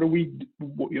 What are we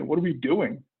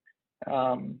doing?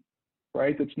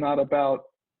 Right? That's not about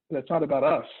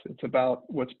us. It's about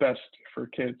what's best for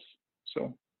kids.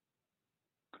 So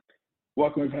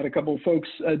welcome. We've had a couple of folks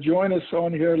join us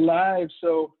on here live.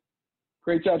 So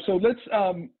great job. So let's,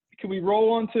 can we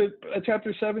roll on to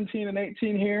chapter 17 and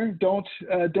 18 here?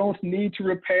 Don't need to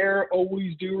repair,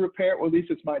 always do repair. Well, at least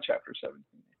it's my chapter 17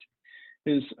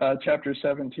 is chapter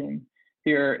 17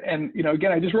 here. And, you know,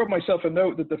 again, I just wrote myself a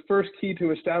note that the first key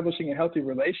to establishing a healthy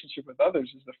relationship with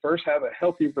others is to first have a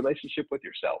healthy relationship with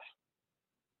yourself.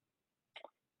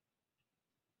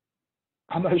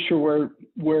 I'm not sure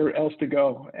where else to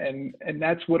go. And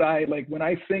that's what I like when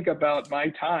I think about my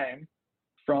time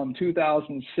from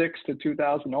 2006 to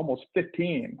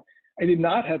 2015. I did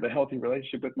not have a healthy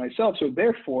relationship with myself. So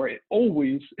therefore it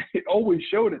always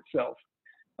showed itself.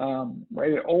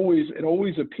 Right. It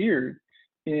always appeared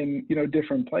in, you know,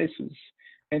 different places.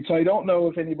 And so I don't know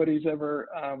if anybody's ever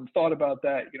thought about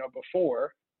that, you know,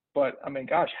 before, but I mean,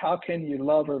 gosh, how can you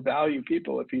love or value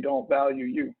people if you don't value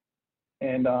you?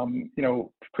 And, you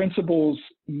know, principals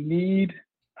need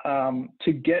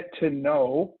to get to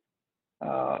know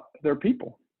their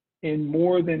people in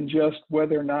more than just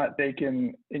whether or not they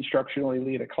can instructionally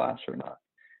lead a class or not.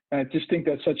 And I just think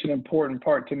that's such an important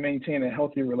part to maintain a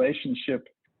healthy relationship.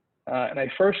 And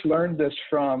I first learned this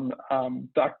from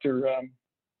Dr.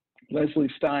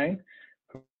 Leslie Stein,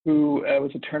 who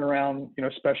was a turnaround, you know,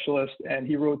 specialist, and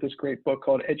he wrote this great book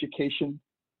called Education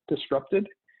Disrupted.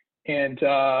 And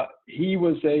he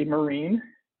was a Marine,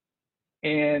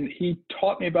 and he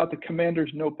taught me about the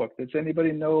Commander's Notebook. Does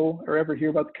anybody know or ever hear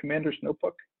about the Commander's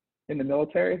Notebook in the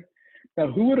military? Now,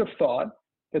 who would have thought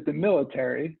that the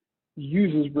military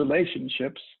uses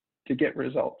relationships to get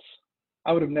results?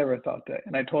 I would have never thought that.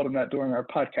 And I told him that during our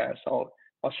podcast. I'll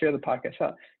share the podcast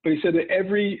out. But he said that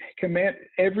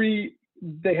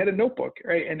they had a notebook,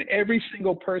 right? And every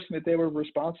single person that they were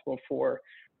responsible for,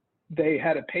 they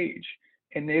had a page.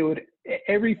 And they would,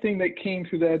 everything that came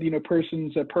through that, you know,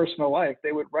 person's personal life,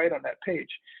 they would write on that page,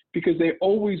 because they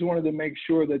always wanted to make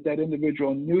sure that that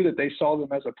individual knew that they saw them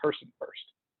as a person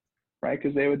first, right?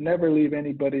 Because they would never leave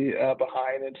anybody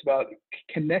behind. It's about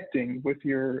connecting with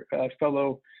your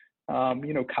fellow,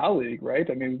 you know, colleague,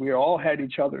 right? I mean, we all had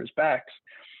each other's backs.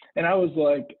 And I was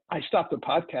like, I stopped the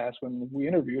podcast when we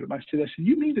interviewed him. I said,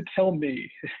 you need to tell me,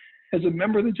 as a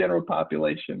member of the general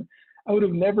population, I would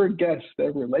have never guessed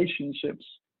that relationships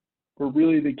were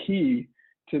really the key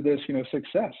to this, you know,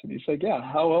 success. And he's like, yeah,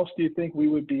 how else do you think we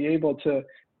would be able to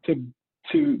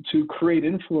create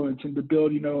influence and to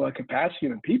build, you know, a capacity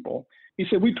in people? He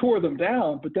said, we tore them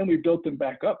down, but then we built them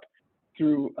back up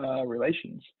through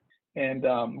relations. And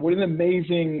what an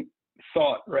amazing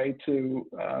thought, right? To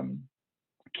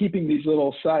keeping these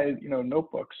little side, you know,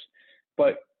 notebooks.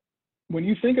 But when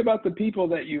you think about the people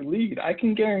that you lead, I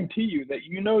can guarantee you that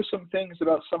you know some things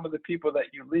about some of the people that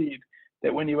you lead,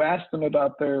 that when you ask them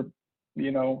about their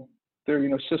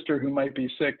their sister who might be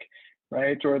sick,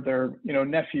 right, or their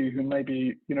nephew who might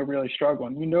be really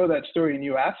struggling. You know that story, and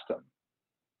you ask them.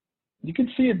 You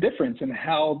can see a difference in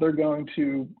how they're going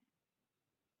to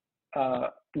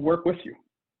work with you,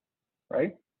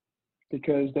 right?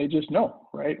 Because they just know,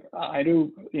 right? I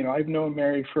do, I've known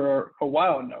Mary for a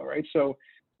while now, right? So,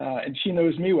 and she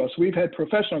knows me well. So we've had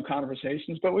professional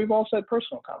conversations, but we've also had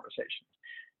personal conversations,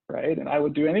 right? And I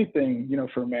would do anything,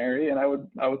 for Mary, and I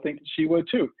would think that she would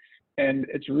too. And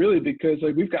it's really because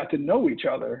like we've got to know each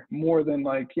other more than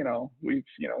like, we've,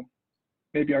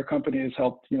 maybe our company has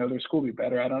helped, their school be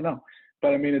better. I don't know.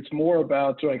 But I mean, it's more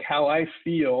about like how I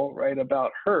feel, right,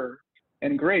 about her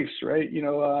and Grace, right?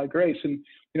 Grace and,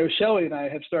 Shelly and I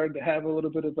have started to have a little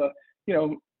bit of a,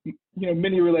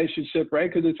 mini relationship,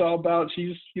 right? Because it's all about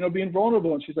she's, being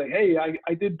vulnerable, and she's like, hey,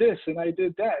 I did this and I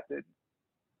did that,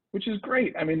 which is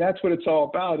great. I mean, that's what it's all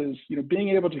about is, being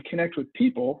able to connect with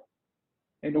people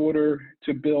in order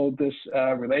to build this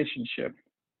relationship.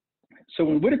 So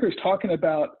when Whitaker's talking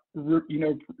about,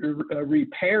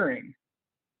 repairing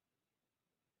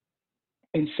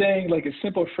and saying like a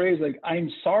simple phrase like, I'm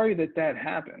sorry that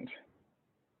happened,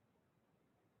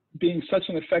 being such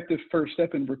an effective first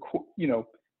step in,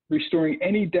 restoring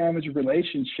any damaged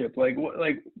relationship. Like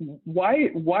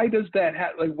why does that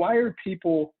happen? Like,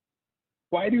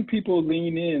 why do people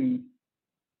lean in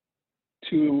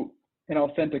to an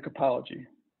authentic apology?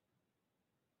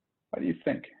 What do you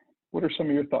think? What are some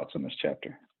of your thoughts on this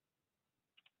chapter?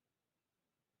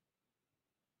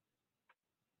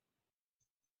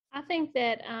 I think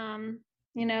that,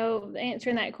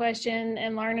 answering that question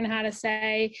and learning how to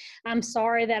say, I'm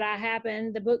sorry that I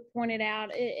happened, the book pointed out,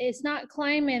 it's not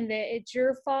claiming that it's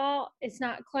your fault. It's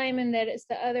not claiming that it's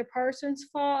the other person's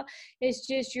fault. It's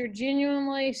just you're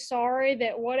genuinely sorry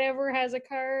that whatever has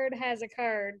occurred.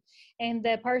 And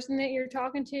the person that you're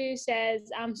talking to says,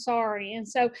 I'm sorry. And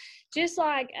so just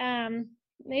like,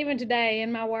 even today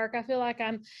in my work, I feel like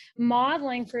I'm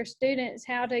modeling for students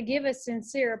how to give a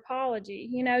sincere apology.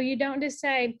 You don't just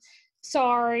say,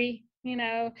 sorry, you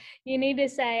need to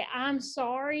say, I'm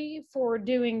sorry for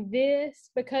doing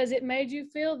this because it made you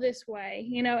feel this way,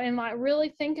 and like really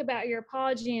think about your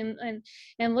apology and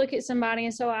look at somebody.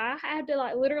 And so I had to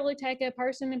like literally take a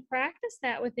person and practice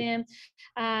that with them.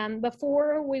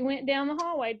 Before we went down the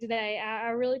hallway today, I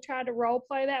really tried to role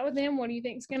play that with them. What do you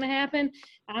think is going to happen?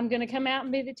 I'm going to come out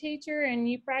and be the teacher, and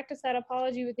you practice that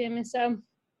apology with them. And so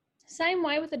same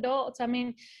way with adults. I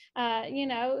mean,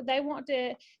 they want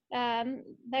to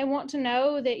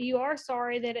know that you are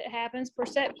sorry that it happens.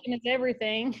 Perception is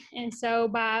everything. And so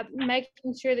by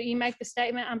making sure that you make the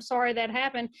statement, I'm sorry that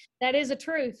happened, that is a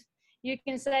truth. You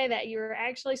can say that you're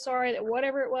actually sorry that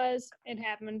whatever it was, it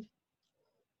happened.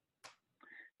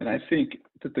 And I think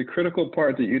that the critical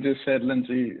part that you just said,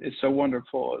 Lindsay, is so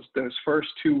wonderful, is those first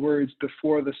two words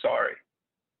before the sorry.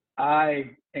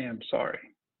 I am sorry,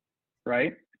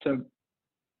 right? So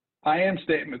I am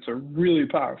statements are really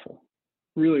powerful,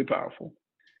 really powerful.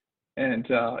 And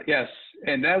yes,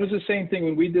 and that was the same thing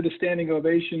when we did the standing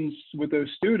ovations with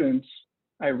those students.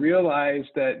 I realized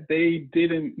that they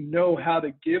didn't know how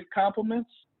to give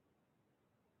compliments.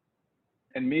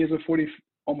 And me as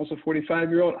almost a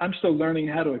 45-year-old, I'm still learning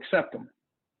how to accept them.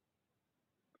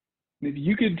 If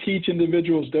you could teach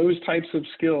individuals those types of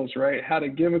skills, right? How to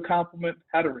give a compliment,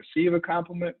 how to receive a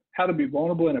compliment, how to be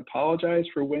vulnerable and apologize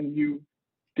for when you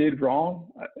did wrong.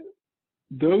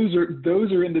 Those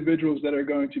are individuals that are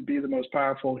going to be the most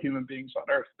powerful human beings on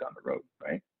earth down the road,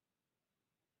 right?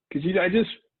 Because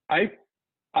I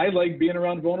like being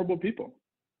around vulnerable people.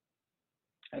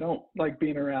 I don't like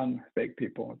being around fake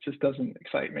people. It just doesn't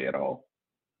excite me at all,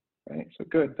 right? So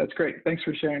good, that's great. Thanks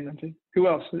for sharing, Lindsay. Who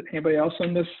else? Anybody else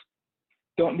on this?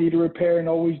 Don't need to repair and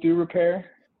always do repair?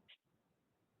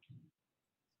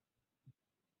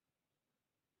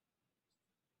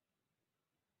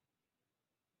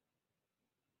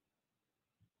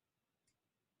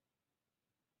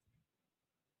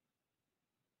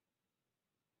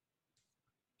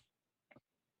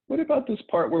 What about this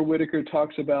part where Whitaker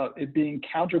talks about it being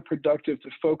counterproductive to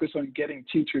focus on getting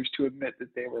teachers to admit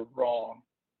that they were wrong?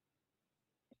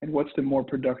 And what's the more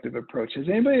productive approach? Has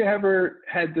anybody ever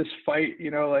had this fight,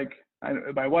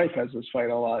 my wife has this fight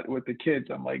a lot with the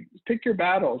kids. I'm like, pick your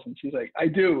battles. And she's like, I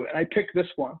do. And I pick this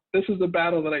one. This is the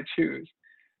battle that I choose.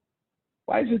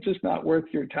 Why is it just not worth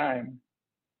your time?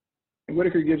 And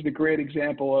Whitaker gives the great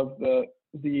example of the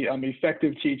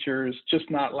effective teachers just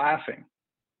not laughing,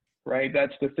 right?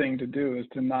 That's the thing to do, is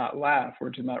to not laugh or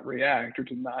to not react or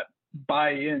to not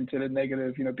buy into the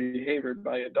negative, behavior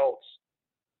by adults.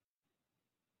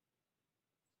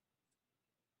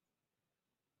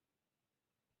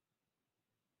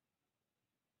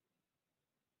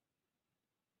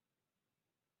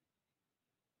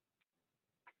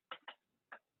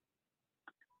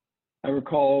 I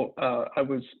recall I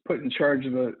was put in charge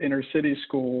of an inner city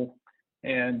school,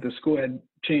 and the school had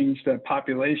changed the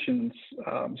populations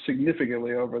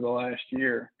significantly over the last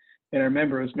year. And I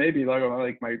remember it was maybe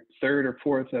like my third or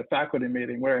fourth faculty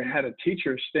meeting where I had a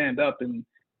teacher stand up, and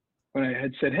when I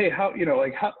had said, hey, how,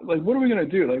 what are we going to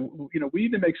do? Like, we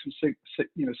need to make some,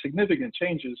 significant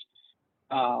changes,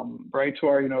 right, to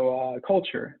our,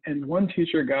 culture. And one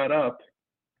teacher got up,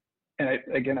 and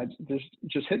this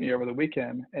just hit me over the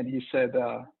weekend, and he said,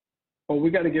 well, we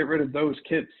got to get rid of those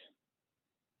kids,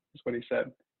 is what he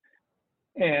said.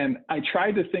 And I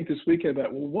tried to think this weekend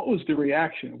about, well, what was the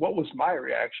reaction? What was my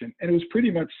reaction? And it was pretty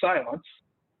much silence.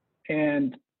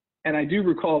 And I do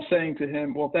recall saying to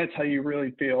him, well, if that's how you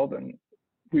really feel, then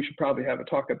we should probably have a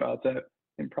talk about that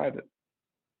in private.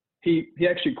 He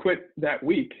actually quit that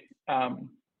week.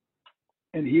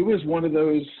 And he was one of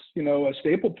those,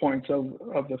 staple points of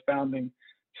the founding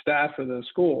staff of the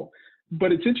school.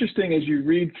 But it's interesting as you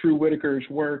read through Whitaker's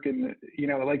work, and,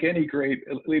 like any great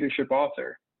leadership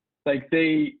author, like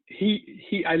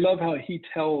I love how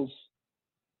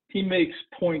he makes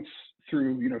points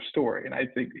through, story. And I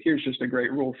think here's just a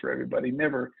great rule for everybody: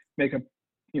 never make a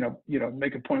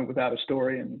point without a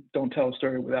story, and don't tell a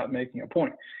story without making a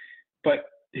point. But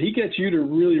he gets you to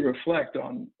really reflect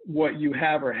on what you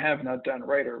have or have not done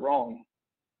right or wrong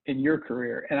in your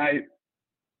career. And I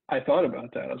thought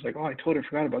about that. I was like, oh, I totally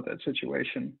forgot about that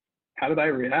situation. How did I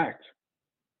react?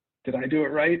 Did I do it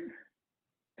right?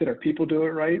 Did our people do it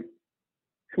right?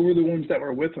 Who were the ones that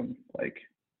were with them? Like,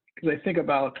 because I think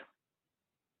about,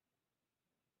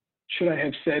 should I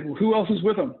have said, well, who else is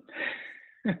with them?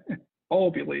 All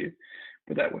of you leave.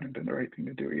 But that wouldn't have been the right thing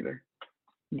to do either.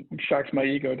 I'm shocked my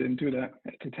ego didn't do that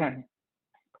at the time.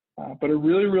 But a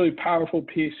really, really powerful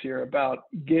piece here about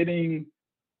getting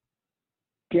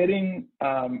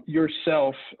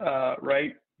yourself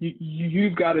right.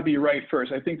 You've got to be right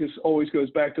first. I think this always goes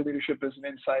back to leadership as an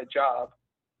inside job,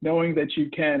 knowing that you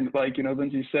can, like,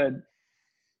 Lindsay said,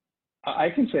 I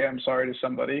can say I'm sorry to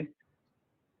somebody.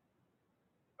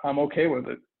 I'm okay with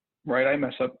it, right? I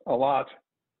mess up a lot.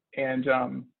 And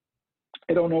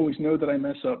I don't always know that I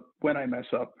mess up when I mess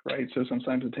up, right? So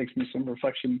sometimes it takes me some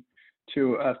reflection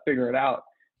to figure it out.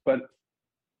 But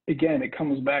again, it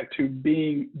comes back to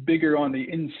being bigger on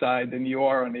the inside than you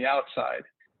are on the outside.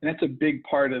 And that's a big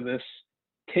part of this,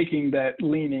 taking that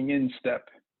leaning in step.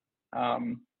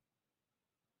 And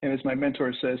as my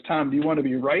mentor says, Tom, do you want to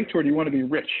be right or do you want to be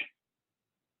rich?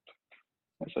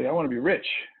 I say, I want to be rich.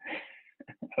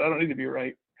 I don't need to be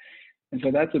right. And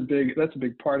so that's a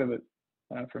big part of it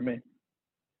for me.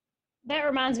 That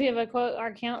reminds me of a quote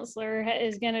our counselor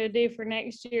is going to do for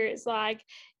next year. It's like,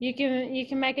 you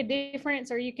can make a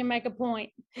difference or you can make a point.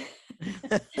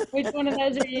 Which one of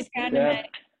those are you trying to make?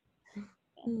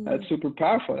 That's super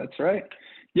powerful. That's right.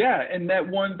 Yeah, and that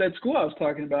school I was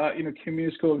talking about,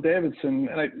 Community School of Davidson,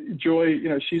 and Joy,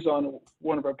 she's on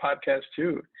one of our podcasts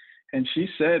too. And she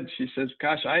says,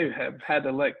 gosh, I have had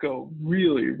to let go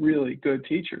really, really good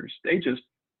teachers. They just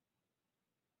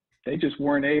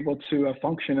weren't able to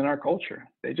function in our culture.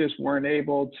 They just weren't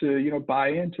able to, buy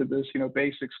into this,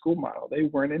 basic school model. They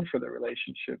weren't in for the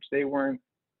relationships. They weren't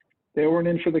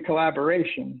in for the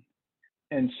collaboration.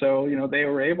 And so, they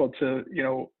were able to,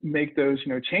 make those,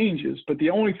 changes. But the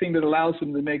only thing that allows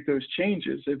them to make those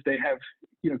changes, if they have,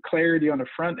 clarity on the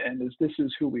front end, is this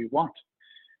is who we want,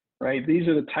 right? These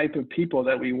are the type of people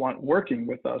that we want working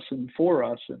with us and for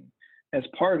us and as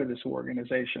part of this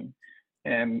organization.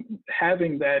 And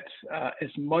having that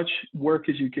as much work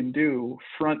as you can do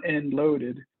front end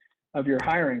loaded of your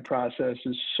hiring process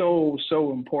is so,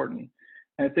 so important.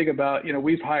 And I think about,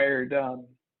 we've hired,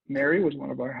 Mary was one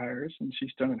of our hires, and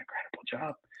she's done an incredible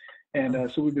job.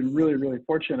 And so we've been really, really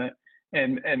fortunate.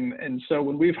 And so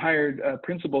when we've hired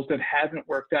principals that haven't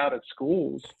worked out at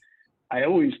schools, I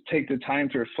always take the time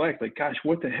to reflect, like, gosh,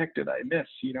 what the heck did I miss?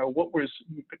 What was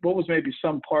maybe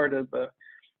some part of the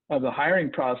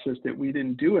hiring process that we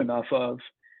didn't do enough of?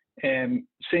 And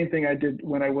same thing I did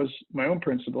when I was my own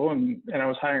principal and I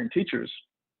was hiring teachers.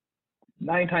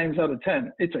 9 times out of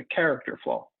 10, it's a character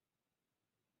flaw.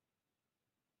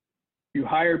 You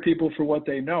hire people for what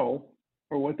they know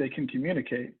or what they can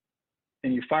communicate,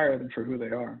 and you fire them for who they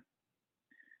are.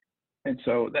 And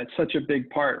so that's such a big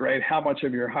part, right? How much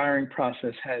of your hiring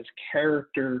process has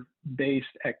character-based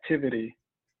activity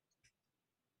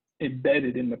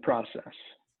embedded in the process?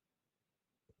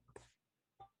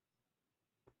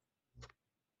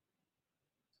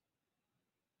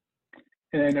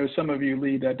 And I know some of you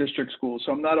lead district schools,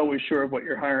 so I'm not always sure of what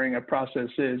your hiring process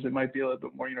is. It might be a little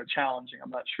bit more, challenging.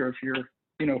 I'm not sure if you're,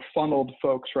 funneled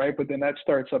folks, right? But then that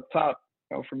starts up top,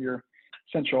 from your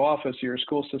central office of your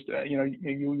school system,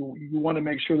 you want to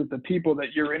make sure that the people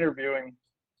that you're interviewing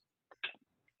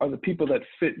are the people that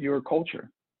fit your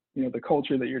culture, the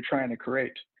culture that you're trying to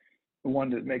create, the one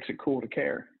that makes it cool to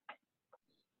care.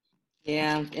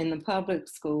 Yeah, in the public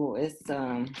school, it's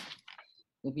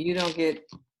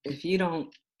if you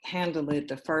don't handle it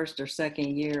the first or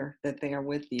second year that they are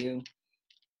with you,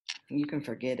 you can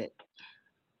forget it.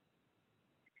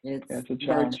 It's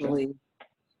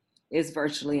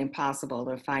virtually impossible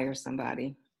to fire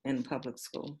somebody in public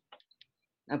school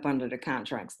up under the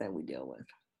contracts that we deal with,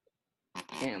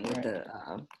 and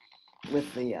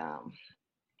with the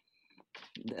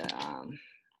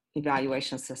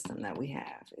evaluation system that we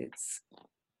have.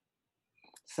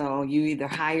 So you either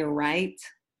hire right,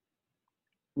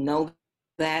 know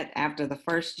that after the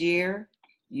first year,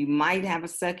 you might have a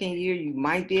second year, you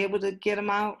might be able to get them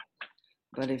out,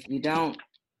 but if you don't,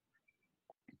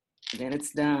 then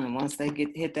it's done once they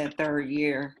hit that third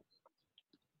year.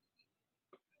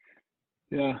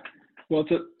 Yeah, well,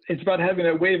 it's about having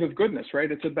a wave of goodness,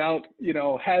 right? It's about,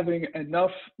 having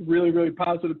enough really, really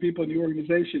positive people in the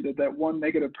organization that one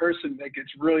negative person that gets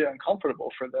really uncomfortable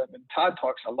for them. And Todd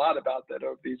talks a lot about that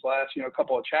over these last,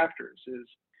 couple of chapters. Is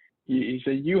he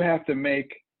said you have to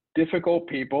make difficult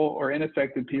people or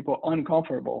ineffective people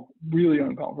uncomfortable, really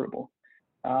uncomfortable.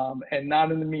 And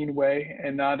not in a mean way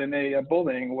and not in a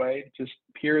bullying way. Just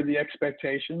here are the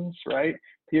expectations, right?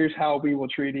 Here's how we will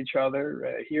treat each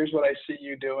other. Here's what I see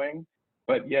you doing,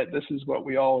 but yet this is what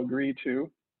we all agree to.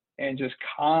 And just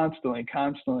constantly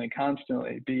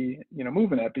be,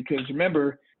 moving that, because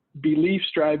remember,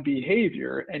 beliefs drive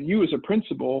behavior, and you as a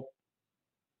principal,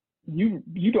 you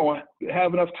don't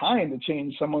have enough time to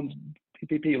change someone's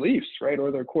beliefs, right,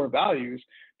 or their core values,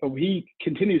 but he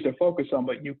continues to focus on,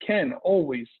 but you can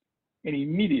always and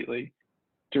immediately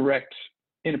redirect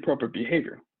inappropriate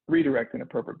behavior,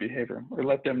 or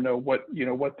let them know what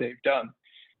they've done.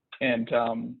 And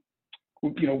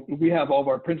we have all of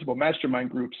our principal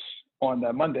mastermind groups on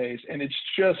Mondays, and it's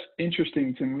just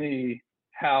interesting to me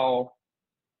how,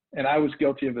 and I was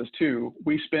guilty of this too,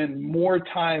 we spend more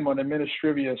time on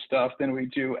administrivia stuff than we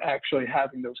do actually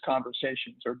having those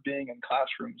conversations or being in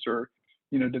classrooms or,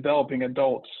 developing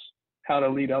adults, how to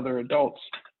lead other adults.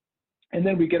 And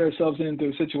then we get ourselves into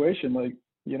a situation like,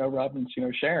 Robin's,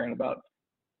 sharing about,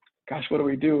 gosh, what do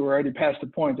we do? We're already past the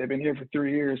point. They've been here for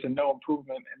 3 years and no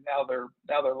improvement. And now they're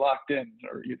locked in,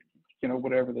 or,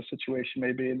 whatever the situation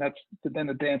may be. And then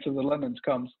the dance of the lemons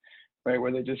comes, right?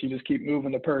 Where you just keep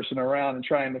moving the person around and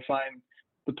trying to find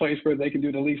the place where they can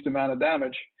do the least amount of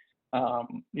damage,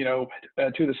 to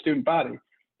the student body.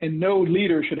 And no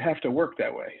leader should have to work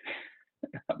that way.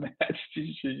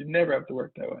 You never have to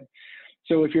work that way.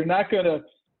 So if you're not going to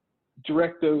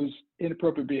direct those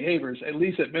inappropriate behaviors, at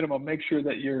least at minimum, make sure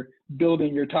that you're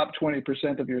building your top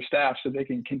 20% of your staff so they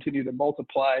can continue to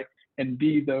multiply and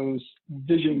be those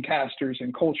vision casters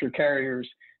and culture carriers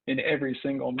in every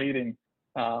single meeting,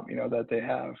 that they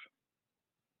have.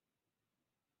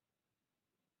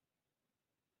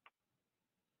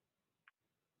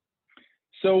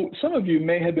 So some of you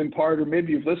may have been part, or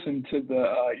maybe you've listened to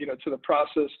the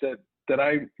process that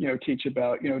I, teach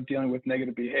about, dealing with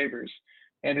negative behaviors.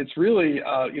 And it's really,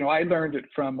 I learned it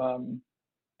from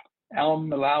Al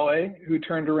Malawi, who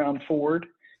turned around Ford,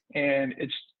 and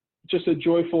it's just a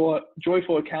joyful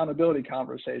accountability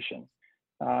conversation,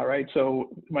 right? So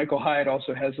Michael Hyatt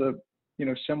also has a,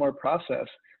 similar process,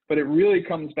 but it really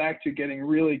comes back to getting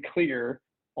really clear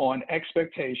on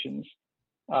expectations,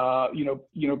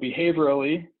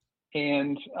 behaviorally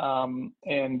and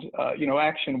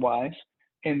action-wise,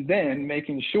 and then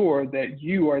making sure that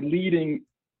you are leading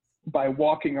by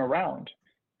walking around.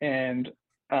 And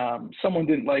someone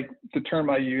didn't like the term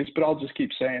I used, but I'll just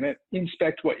keep saying it: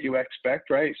 inspect what you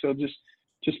expect, right? So just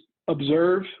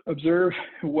observe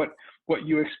what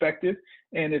you expected,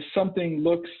 and if something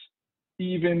looks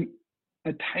even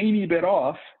a tiny bit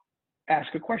off,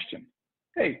 ask a question.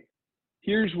 Hey,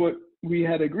 here's what we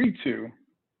had agreed to,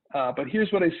 but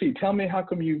here's what I see. Tell me how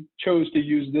come you chose to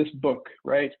use this book,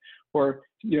 right? Or,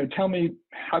 tell me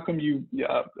how come you,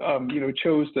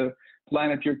 chose to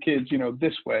line up your kids,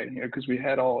 this way, because we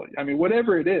had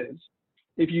whatever it is,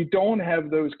 if you don't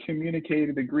have those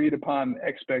communicated, agreed upon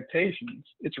expectations,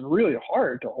 it's really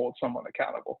hard to hold someone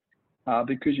accountable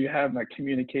because you have not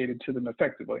communicated to them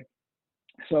effectively.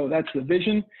 So that's the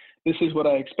vision. This is what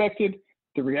I expected.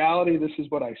 The reality, this is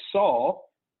what I saw.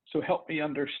 So help me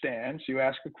understand. So you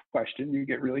ask a question, you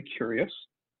get really curious,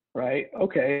 right?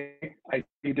 Okay,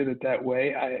 you did it that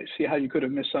way. I see how you could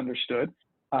have misunderstood.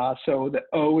 So the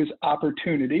O is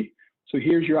opportunity. So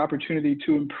here's your opportunity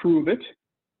to improve it,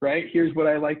 right? Here's what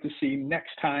I like to see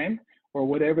next time. or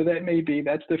whatever that may be.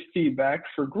 That's the feedback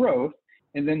for growth.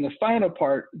 And then the final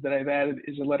part that I've added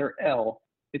is a letter L.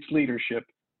 It's leadership.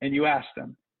 And you ask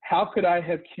them, how could I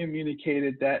have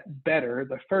communicated that better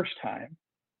the first time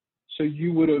so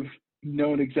you would have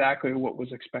known exactly what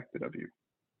was expected of you?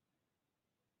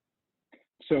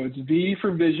 So it's V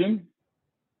for vision,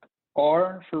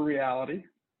 R for reality,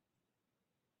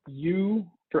 U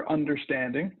for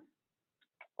understanding,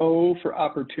 O for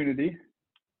opportunity,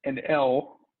 and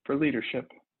L for leadership.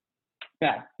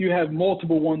 Now, you have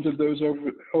multiple ones of those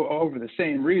over the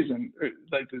same reason,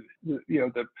 like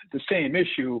the same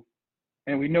issue,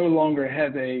 and we no longer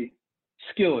have a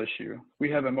skill issue. We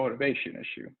have a motivation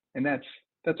issue, and that's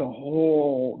a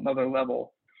whole nother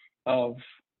level of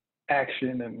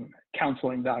action and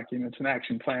counseling documents and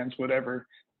action plans, whatever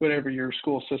your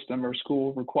school system or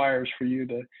school requires for you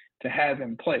to have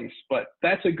in place. But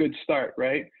that's a good start,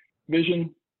 right?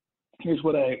 Vision, here's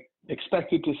what I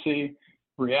expected to see.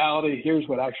 Reality, here's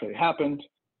what actually happened.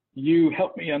 You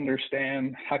help me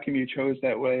understand how come you chose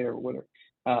that way or whatever.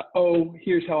 O,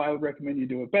 here's how I would recommend you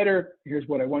do it better. Here's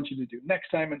what I want you to do next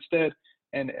time instead.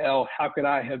 And L, how could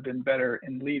I have been better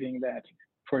in leading that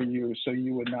for you so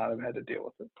you would not have had to deal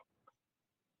with it?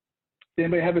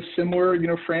 Anybody have a similar,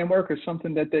 framework or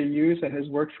something that they use that has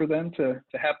worked for them to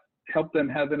help them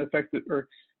have ineffective or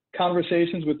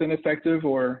conversations with ineffective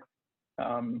or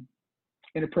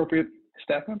inappropriate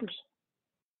staff members?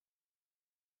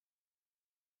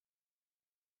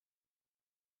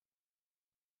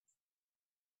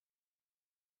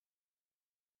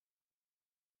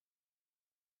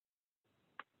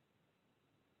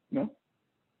 No?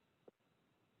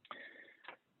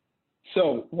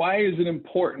 So why is it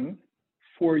important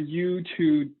for you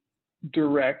to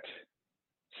direct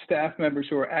staff members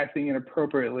who are acting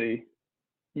inappropriately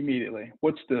immediately?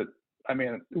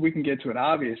 We can get to an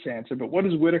obvious answer, but what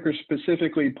does Whitaker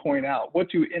specifically point out? What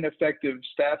do ineffective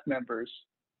staff members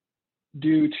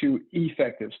do to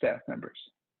effective staff members?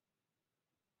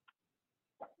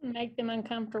 Make them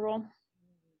uncomfortable.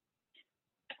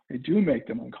 They do make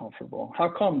them uncomfortable. How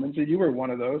come, Lindsay? You were one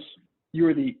of those. You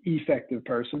were the effective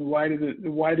person. Why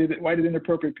did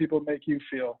inappropriate people make you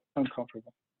feel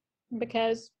uncomfortable?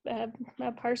 Because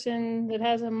a person that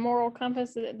has a moral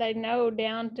compass, that they know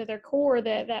down to their core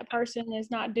that person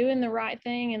is not doing the right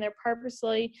thing, and they're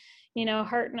purposely,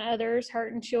 hurting others,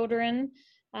 hurting children,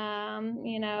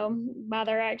 by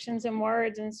their actions and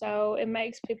words. And so it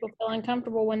makes people feel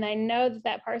uncomfortable when they know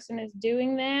that person is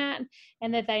doing that,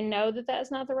 and that they know that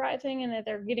that's not the right thing, and that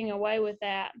they're getting away with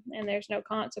that, and there's no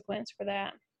consequence for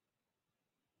that.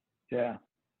 Yeah.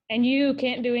 And you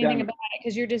can't do anything about it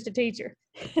because you're just a teacher.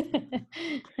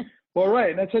 Well,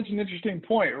 right. And that's such an interesting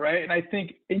point, right? And I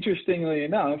think, interestingly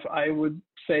enough, I would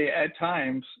say at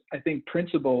times, I think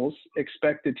principals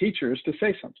expect the teachers to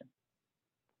say something.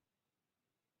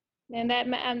 And that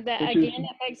again,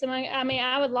 that makes them,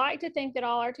 I would like to think that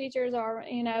all our teachers are,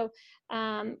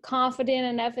 confident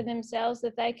enough in themselves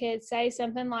that they could say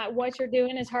something like, what you're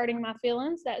doing is hurting my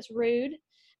feelings. That's rude.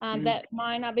 That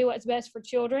might not be what's best for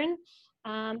children.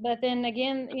 But then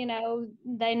again,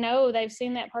 they know they've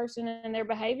seen that person and their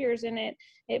behaviors, and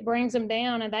it brings them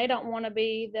down, and they don't want to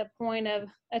be the point of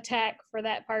attack for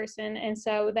that person. And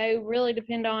so they really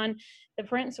depend on the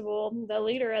principal, the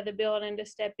leader of the building, to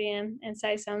step in and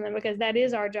say something, because that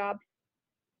is our job.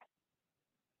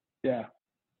 Yeah.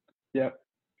 Yep.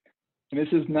 And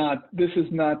this is not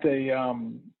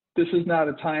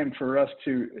a time for us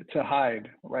to hide,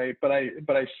 right? But I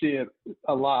see it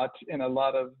a lot in a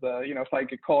lot of the, if I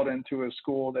get called into a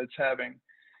school that's having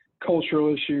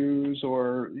cultural issues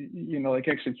or, like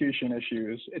execution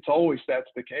issues, it's always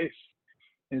that's the case,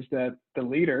 is that the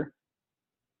leader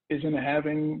isn't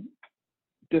having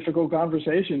difficult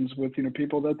conversations with,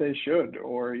 people that they should,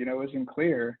 or, isn't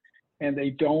clear, and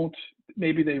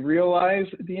maybe they realize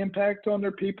the impact on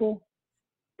their people,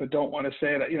 but don't want to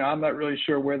say that, I'm not really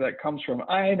sure where that comes from.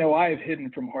 I know I've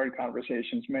hidden from hard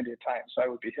conversations many a time, so I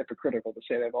would be hypocritical to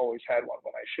say that I've always had one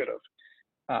when I should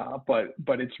have.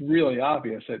 But it's really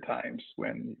obvious at times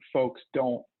when folks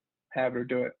don't have or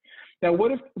do it. Now,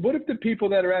 what if the people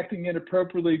that are acting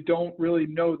inappropriately don't really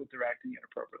know that they're acting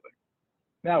inappropriately?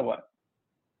 Now what?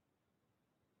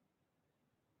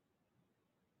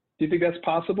 Do you think that's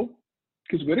possible?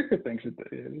 Because Whitaker thinks it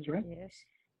is, right? Yes.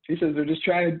 He says they're just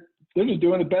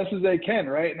doing the best as they can,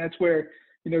 right? And that's where,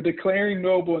 declaring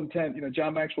noble intent,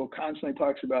 John Maxwell constantly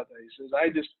talks about that. He says,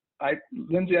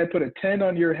 Lindsay, I put a 10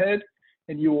 on your head,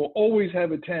 and you will always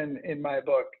have a 10 in my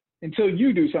book until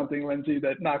you do something, Lindsay,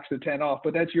 that knocks the 10 off.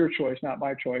 But that's your choice, not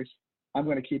my choice. I'm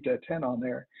going to keep that 10 on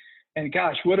there. And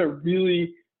gosh, what a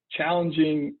really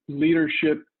challenging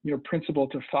leadership principle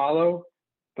to follow,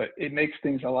 but it makes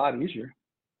things a lot easier,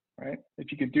 right?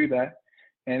 If you could do that.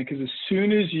 And because as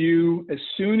soon as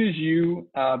you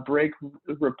break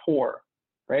rapport,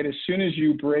 right? As soon as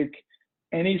you break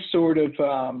any sort of,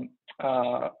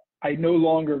 I no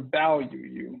longer value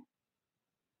you,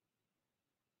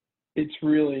 it's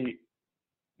really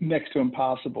next to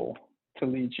impossible to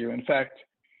lead you. In fact,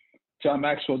 John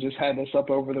Maxwell just had this up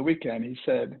over the weekend. He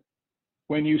said,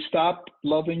 when you stop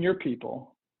loving your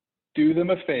people, do them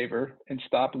a favor and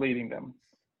stop leading them.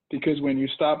 Because when you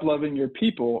stop loving your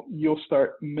people, you'll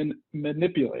start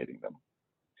manipulating them.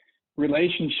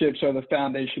 Relationships are the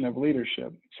foundation of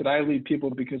leadership. Should I lead people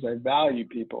because I value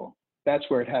people? That's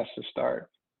where it has to start.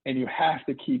 And you have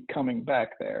to keep coming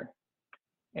back there.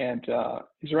 And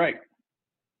he's right.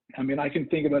 I mean, I can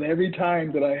think about every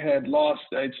time that I had lost,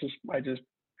 I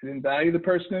didn't value the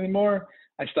person anymore.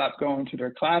 I stopped going to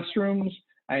their classrooms.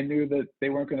 I knew that they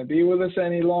weren't going to be with us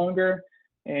any longer.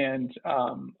 And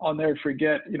I'll never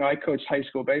forget, I coached high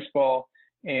school baseball.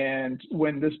 And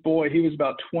when this boy, he was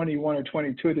about 21 or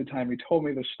 22 at the time, he told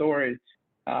me the story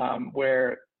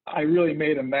where I really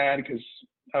made him mad because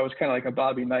I was kind of like a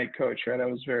Bobby Knight coach, right? I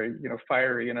was very,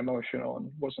 fiery and emotional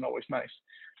and wasn't always nice.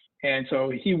 And so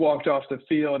he walked off the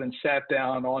field and sat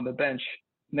down on the bench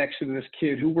next to this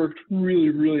kid who worked really,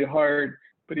 really hard,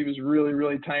 but he was really,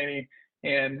 really tiny.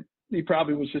 And he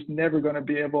probably was just never going to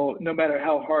be able, no matter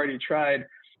how hard he tried.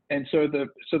 And so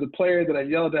the player that I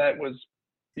yelled at was,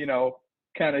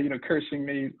 kind of, cursing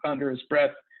me under his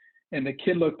breath. And the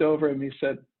kid looked over and he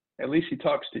said, at least he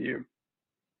talks to you.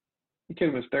 The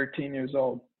kid was 13 years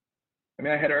old. I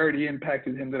mean, I had already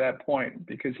impacted him to that point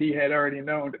because he had already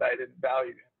known that I didn't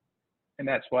value him. And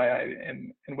that's why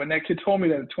and when that kid told me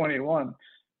that at 21,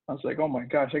 I was like, oh my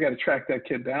gosh, I got to track that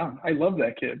kid down. I love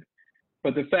that kid.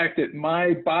 But the fact that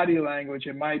my body language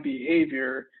and my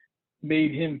behavior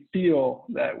made him feel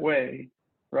that way,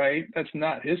 right? That's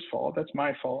not his fault. That's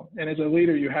my fault. And as a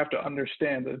leader, you have to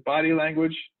understand that body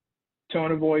language,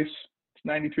 tone of voice, it's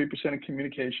 93% of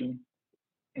communication.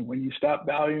 And when you stop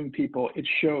valuing people, it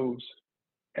shows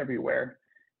everywhere.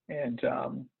 And,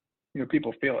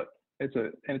 people feel it.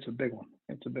 It's a big one.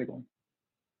 It's a big one.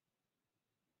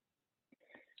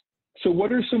 So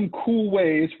what are some cool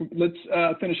ways? Let's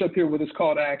finish up here with this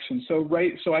call to action. So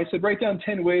I said write down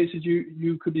 10 ways that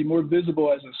you could be more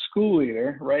visible as a school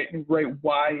leader, right? And write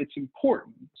why it's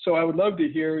important. So I would love to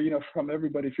hear, from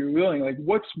everybody, if you're willing, like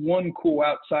what's one cool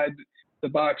outside the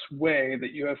box way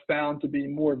that you have found to be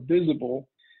more visible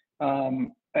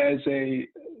as a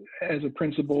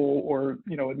principal or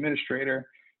administrator.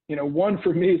 One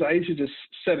for me is I used to just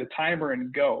set a timer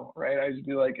and go, right? I used to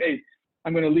be like, hey,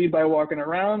 I'm going to lead by walking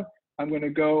around. I'm going to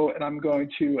go and I'm going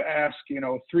to ask,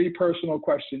 3 personal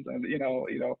questions. And,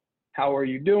 how are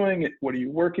you doing? What are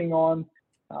you working on?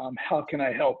 How can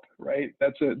I help? Right?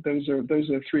 Those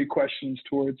are 3 questions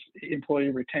towards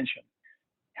employee retention.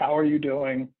 How are you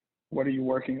doing? What are you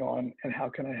working on? And how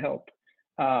can I help?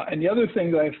 And the other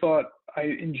thing that I thought I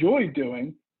enjoyed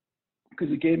doing,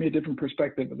 because it gave me a different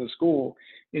perspective of the school,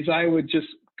 is I would just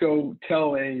go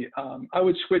tell I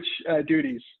would switch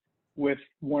duties with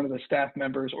one of the staff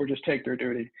members or just take their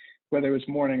duty, whether it was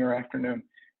morning or afternoon,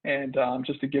 and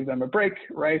just to give them a break,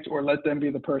 right? Or let them be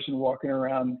the person walking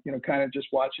around, kind of just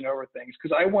watching over things.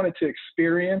 Because I wanted to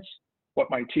experience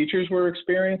what my teachers were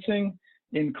experiencing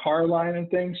in car line and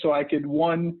things, so I could,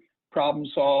 1, problem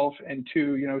solve, and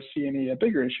 2, see any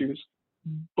bigger issues,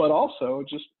 but also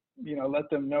just, let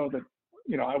them know that,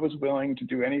 I was willing to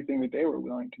do anything that they were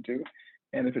willing to do.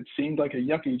 And if it seemed like a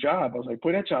yucky job, I was like,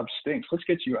 boy, that job stinks. Let's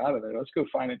get you out of there. Let's go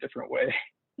find a different way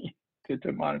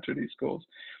to monitor these schools.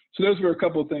 So those were a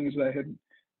couple of things that I had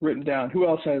written down. Who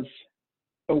else has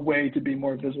a way to be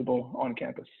more visible on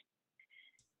campus?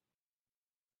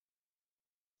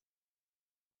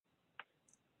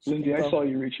 Lindsay, I saw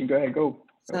you reaching. Go ahead, go.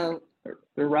 So,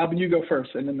 Robin, you go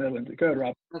first, and then Lindsay. Go ahead,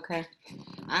 Robin. Okay.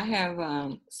 I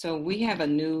have, so we have a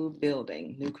new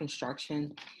building, new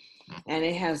construction, and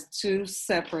it has 2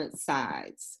 separate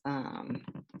sides,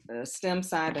 a STEM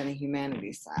side and a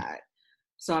humanities side.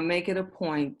 So I make it a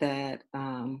point that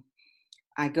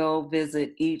I go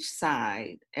visit each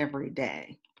side every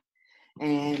day.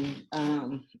 And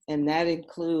that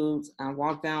includes, I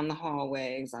walk down the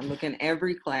hallways, I look in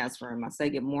every classroom, I say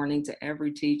good morning to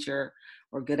every teacher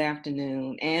or good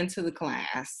afternoon and to the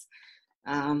class.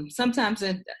 Sometimes,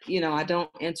 I don't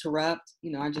interrupt,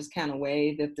 I just kind of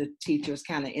wave if the teacher's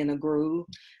kind of in a groove.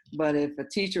 But if a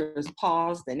teacher is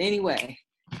paused, then anyway,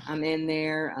 I'm in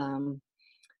there.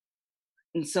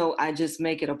 And so I just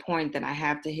make it a point that I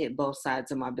have to hit both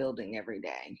sides of my building every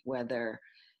day, whether,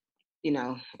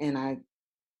 and I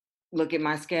look at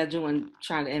my schedule and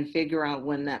try to and figure out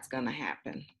when that's going to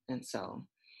happen. And so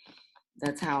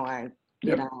that's how I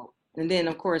get out. And then,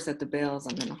 of course, at the bells,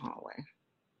 I'm in the hallway.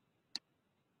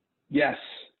 Yes,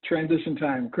 transition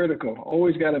time, critical.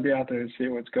 Always got to be out there to see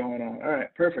what's going on. All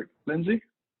right, perfect. Lindsay?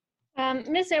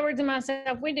 Miss Edwards and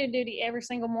myself, we do duty every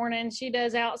single morning. She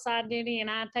does outside duty,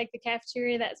 and I take the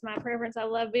cafeteria. That's my preference. I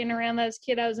love being around those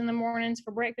kiddos in the mornings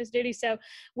for breakfast duty. So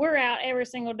we're out every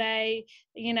single day,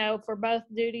 you know, for both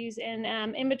duties.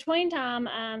 And in between time,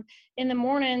 in the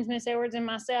mornings, Miss Edwards and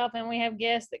myself, and we have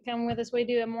guests that come with us, we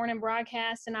do a morning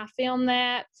broadcast, and I film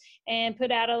that and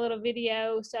put out a little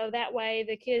video. So that way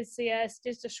the kids see us,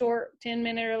 just a short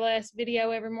 10-minute or less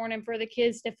video every morning for the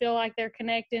kids to feel like they're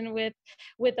connecting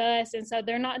with us. And so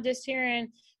they're not just hearing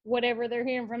whatever they're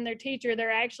hearing from their teacher,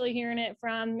 they're actually hearing it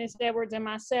from Miss Edwards and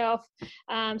myself.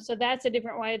 So that's a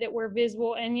different way that we're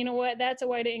visible. And you know what? That's a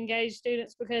way to engage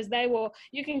students, because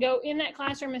you can go in that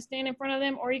classroom and stand in front of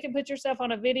them, or you can put yourself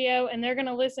on a video and they're going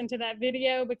to listen to that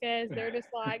video because they're just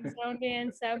like zoned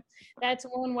in. So that's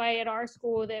one way at our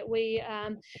school that we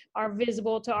are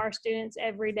visible to our students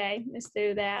every day, is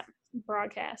through that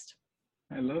broadcast.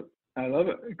 I love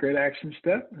it. Great action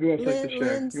step. Who else like to share?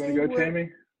 Lindsay, You want to go, Tammy?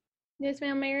 Yes,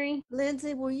 ma'am, Mary.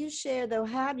 Lindsay, will you share though,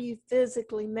 how do you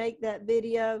physically make that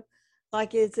video?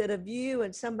 Like, is it a view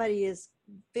and somebody is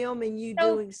filming you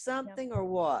doing something, or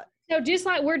what? So just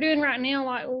like we're doing right now,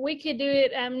 like we could do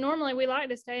it. Normally we like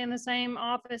to stay in the same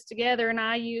office together, and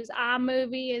I use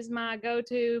iMovie as my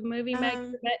go-to movie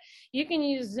maker, but you can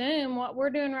use Zoom. What we're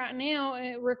doing right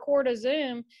now, record a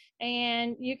Zoom,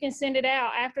 and you can send it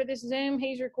out. After this Zoom,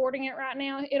 he's recording it right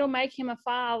now. It'll make him a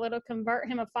file. It'll convert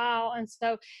him a file, and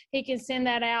so he can send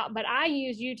that out. But I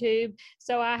use YouTube.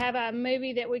 So I have a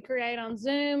movie that we create on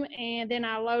Zoom, and then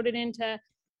I load it into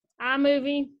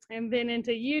iMovie and then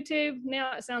into YouTube.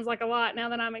 Now it sounds like a lot now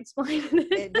that I'm explaining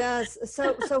it. It does.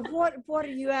 So what are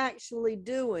you actually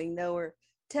doing though, or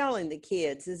telling the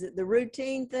kids? Is it the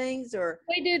routine things, or?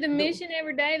 We do the mission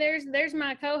every day. There's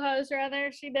my co-host right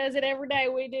there. She does it every day.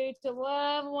 We do to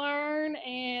love, learn,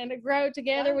 and grow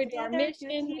together. We do our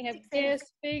mission. We have guest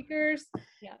speakers.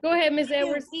 Yeah. Go ahead, Ms.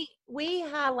 Edwards. We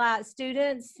highlight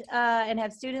students and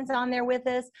have students on there with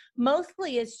us.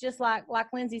 Mostly it's just like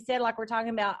Lindsay said, like we're talking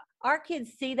about, our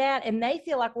kids see that and they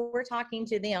feel like we're talking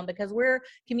to them, because we're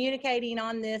communicating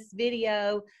on this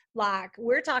video like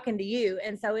we're talking to you.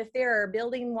 And so if there are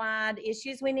building-wide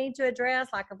issues we need to address,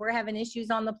 like if we're having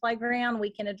issues on the playground, we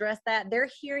can address that. They're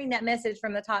hearing that message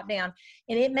from the top down,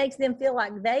 and it makes them feel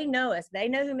like they know us. They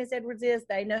know who Miss Edwards is.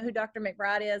 They know who Dr.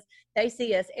 McBride is. They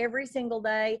see us every single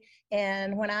day.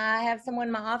 And when I have someone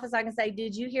in my office, I can say,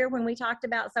 did you hear when we talked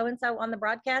about so-and-so on the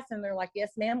broadcast? And they're like,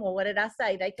 yes, ma'am. Well, what did I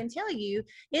say? They can tell you.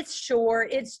 It's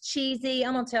short. It's cheesy.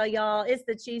 I'm going to tell y'all, it's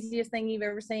the cheesiest thing you've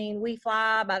ever seen. We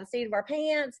fly by the seat of our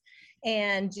pants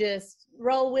and just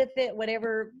roll with it,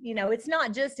 whatever, you know. It's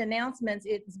not just announcements,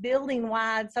 it's building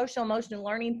wide social emotional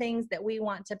learning things that we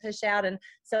want to push out. And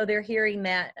so they're hearing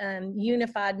that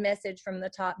unified message from the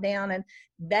top down, and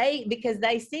because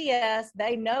they see us,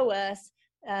 they know us,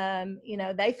 you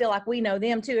know, they feel like we know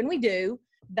them too, and we do,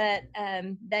 but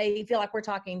they feel like we're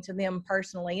talking to them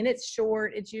personally. And it's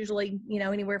short. It's usually, you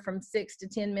know, anywhere from 6 to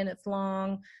 10 minutes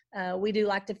long. We do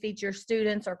like to feature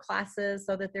students or classes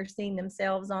so that they're seeing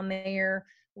themselves on there.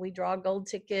 We draw gold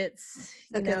tickets.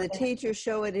 So can the teachers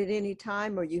show it at any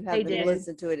time, or you have them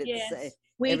listen to it at the same?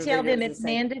 We tell them it's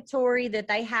mandatory that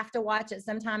they have to watch it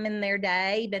sometime in their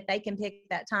day, but they can pick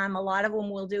that time. A lot of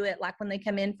them will do it like when they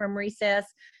come in from recess,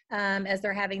 as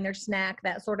they're having their snack,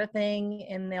 that sort of thing,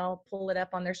 and they'll pull it up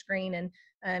on their screen.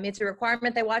 And it's a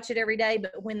requirement they watch it every day,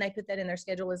 but when they put that in their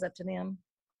schedule is up to them.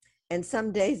 And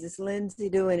some days it's Lindsay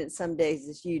doing it, some days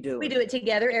it's you doing it. We do it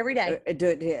together every day. Do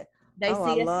it here. They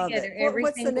see us together every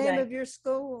What's single day. What's the name of your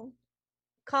school?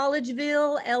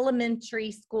 Collegeville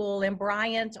Elementary School in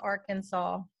Bryant,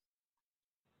 Arkansas.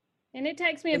 And it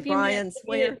takes me a few minutes.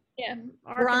 Yeah.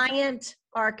 Bryant,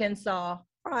 Arkansas.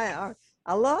 Bryant.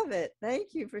 I love it.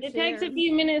 Thank you for sharing. It takes a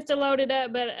few minutes to load it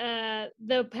up, but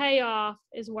the payoff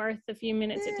is worth the few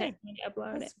minutes it takes me to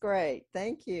upload it. That's great.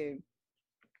 Thank you.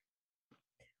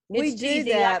 It's we cheesy,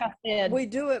 do that. like I said. We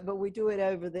do it, but we do it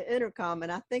over the intercom,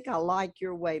 and I think I like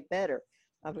your way better.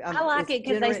 I like it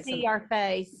because they see our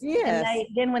face. Yes. And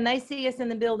then when they see us in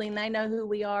the building, they know who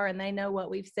we are and they know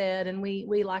what we've said, and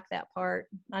we like that part.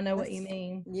 I know what you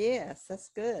mean. Yes,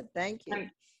 that's good. Thank you.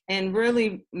 And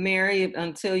really, Mary,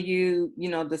 until you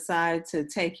decide to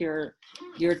take your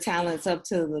talents up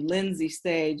to the Lindsay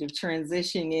stage of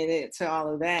transitioning it to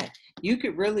all of that, you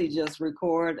could really just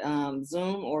record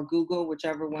Zoom or Google,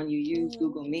 whichever one you use,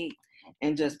 Google Meet,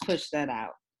 and just push that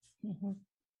out. Mm-hmm.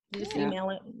 Just Yeah. email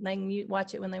it. They can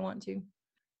watch it when they want to.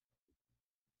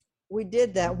 We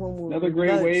did that when we Another were great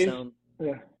notes way. them.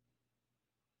 Yeah.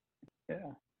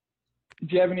 Yeah.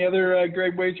 Do you have any other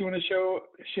great ways you want to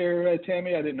share,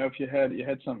 Tammy? I didn't know if you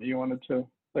had something you wanted to,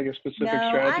 like a specific No,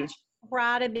 strategy. I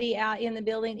try to be out in the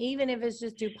building, even if it's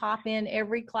just to pop in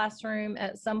every classroom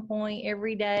at some point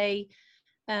every day.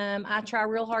 I try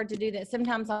real hard to do that.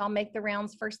 Sometimes I'll make the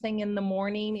rounds first thing in the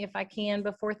morning if I can,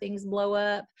 before things blow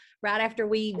up. Right after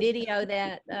we video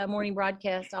that morning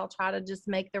broadcast, I'll try to just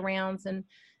make the rounds and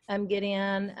get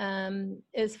in.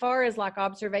 As far as like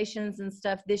observations and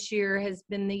stuff, this year has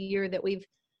been the year that we've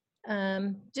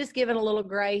just given a little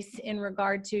grace in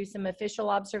regard to some official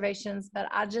observations, but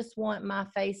I just want my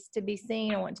face to be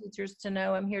seen. I want teachers to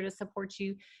know I'm here to support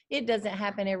you. It doesn't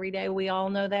happen every day. We all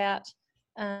know that.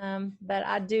 But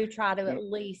I do try to at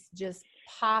least just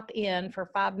pop in for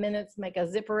 5 minutes, make a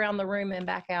zip around the room and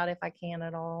back out if I can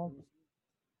at all.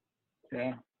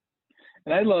 Yeah.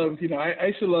 And I love, I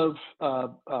used to love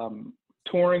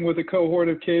touring with a cohort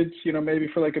of kids, maybe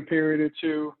for like a period or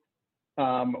two,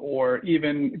 or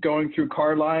even going through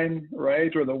car line,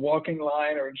 right? Or the walking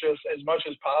line, or just as much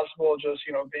as possible, just,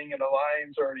 being in the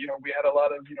lines, or, we had a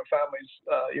lot of,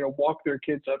 families, walk their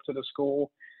kids up to the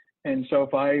school. And so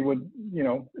if I would,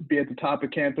 be at the top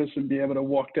of campus and be able to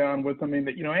walk down with them,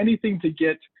 anything to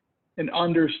get an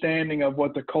understanding of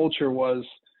what the culture was,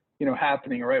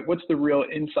 happening, right? What's the real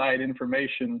inside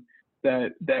information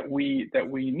that we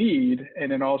need,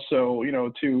 and then also,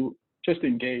 to just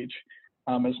engage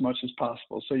as much as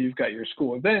possible. So you've got your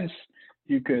school events.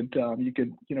 You could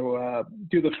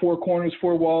do the 4 corners,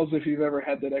 4 walls if you've ever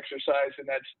had that exercise, and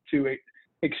that's to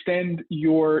extend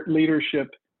your leadership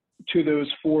to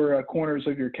those 4 corners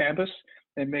of your campus,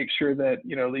 and make sure that,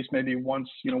 at least maybe once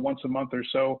a month or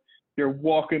so, you're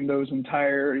walking those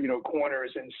entire,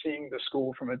 corners and seeing the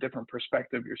school from a different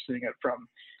perspective. You're seeing it from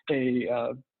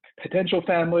a potential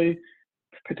family,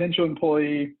 potential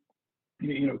employee,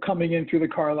 coming in through the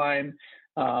car line,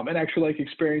 and actually like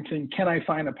experiencing, can I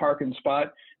find a parking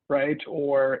spot, right?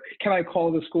 Or can I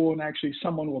call the school and actually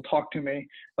someone will talk to me?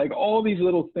 Like all these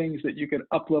little things that you could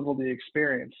up-level the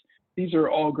experience. These are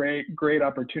all great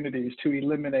opportunities to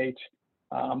eliminate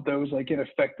those like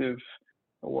ineffective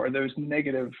or those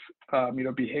negative,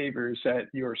 behaviors at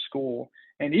your school.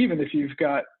 And even if you've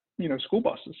got, school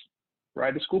buses,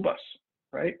 ride a school bus,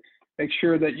 right? Make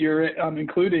sure that you're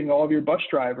including all of your bus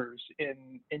drivers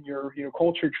in your,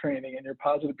 culture training and your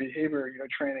positive behavior,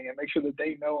 training, and make sure that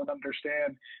they know and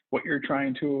understand what you're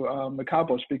trying to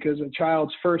accomplish, because a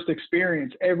child's first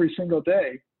experience every single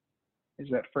day is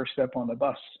that first step on the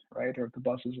bus, right? Or if the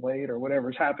bus is late or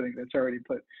whatever's happening, that's already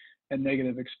put a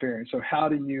negative experience. So how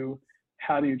do you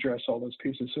address all those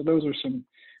pieces? So those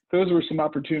were some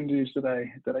opportunities that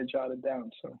I jotted down.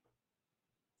 So,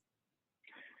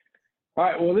 all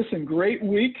right. Well, listen, great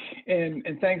week, and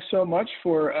thanks so much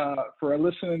for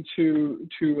listening to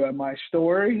my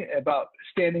story about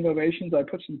standing ovations. I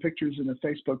put some pictures in the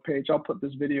Facebook page. I'll put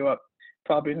this video up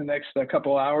probably in the next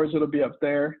couple hours. It'll be up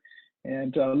there.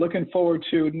 And looking forward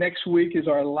to next week is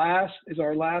our last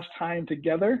time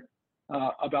together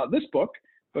about this book.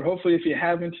 But hopefully, if you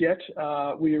haven't yet,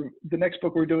 the next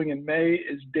book we're doing in May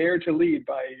is Dare to Lead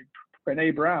by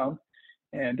Brené Brown.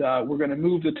 And we're going to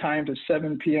move the time to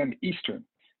 7 p.m. Eastern.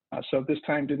 So if this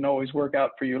time didn't always work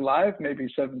out for you live,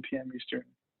 maybe 7 p.m. Eastern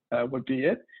would be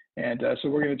it. And so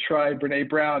we're going to try Brené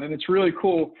Brown. And it's really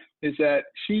cool is that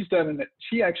she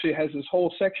actually has this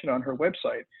whole section on her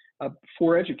website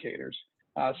for educators.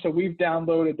 So we've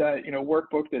downloaded that,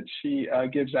 workbook that she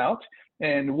gives out.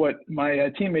 And what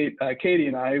my teammate, Katie,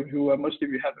 and I, who most of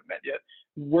you haven't met yet,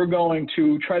 we're going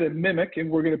to try to mimic, and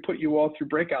we're going to put you all through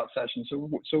breakout sessions. So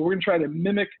we're going to try to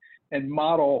mimic and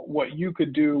model what you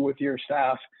could do with your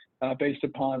staff based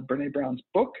upon Brené Brown's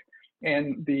book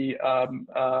and the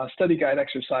study guide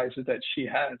exercises that she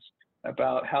has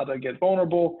about how to get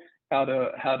vulnerable, how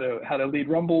to lead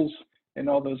rumbles, and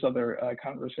all those other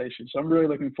conversations. So I'm really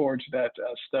looking forward to that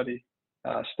study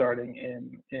starting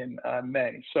in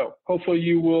May. So hopefully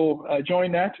you will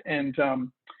join that and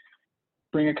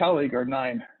bring a colleague or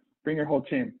 9. Bring your whole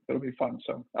team. It'll be fun.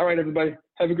 So, all right, everybody,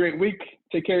 have a great week.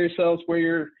 Take care of yourselves. Wear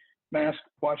your mask,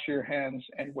 wash your hands,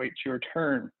 and wait your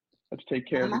turn. Let's take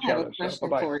care of each other. So,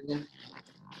 bye-bye.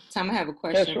 Tom, I have a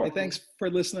question. Yeah, sure. Hey, thanks for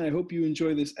listening. I hope you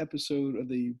enjoy this episode of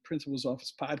the Principal's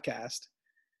Office podcast.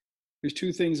 There's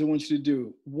 2 things I want you to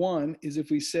do. One is if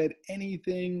we said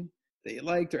anything that you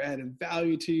liked or added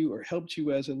value to you or helped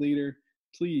you as a leader,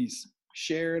 please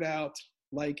share it out,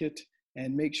 like it,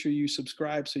 And make sure you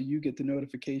subscribe so you get the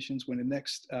notifications when the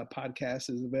next podcast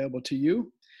is available to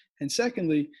you. And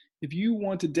secondly, if you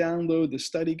want to download the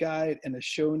study guide and the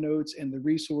show notes and the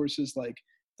resources like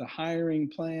the hiring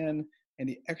plan and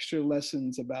the extra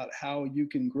lessons about how you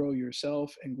can grow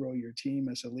yourself and grow your team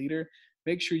as a leader,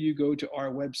 make sure you go to our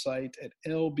website at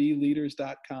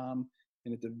lbleaders.com.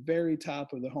 And at the very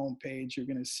top of the homepage, you're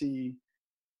going to see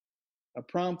a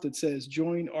prompt that says,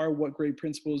 join our What Great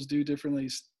Principals Do Differently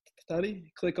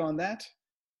study. Click on that,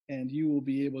 and you will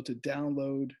be able to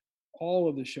download all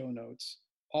of the show notes,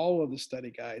 all of the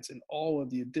study guides, and all of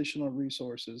the additional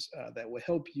resources that will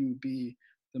help you be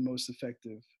the most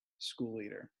effective school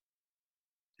leader.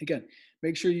 Again,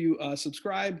 make sure you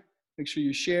subscribe, make sure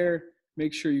you share,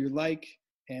 make sure you like,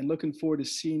 and looking forward to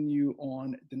seeing you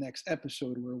on the next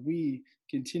episode where we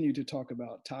continue to talk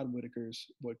about Todd Whitaker's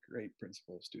What Great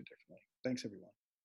Principals Do Differently. Thanks, everyone.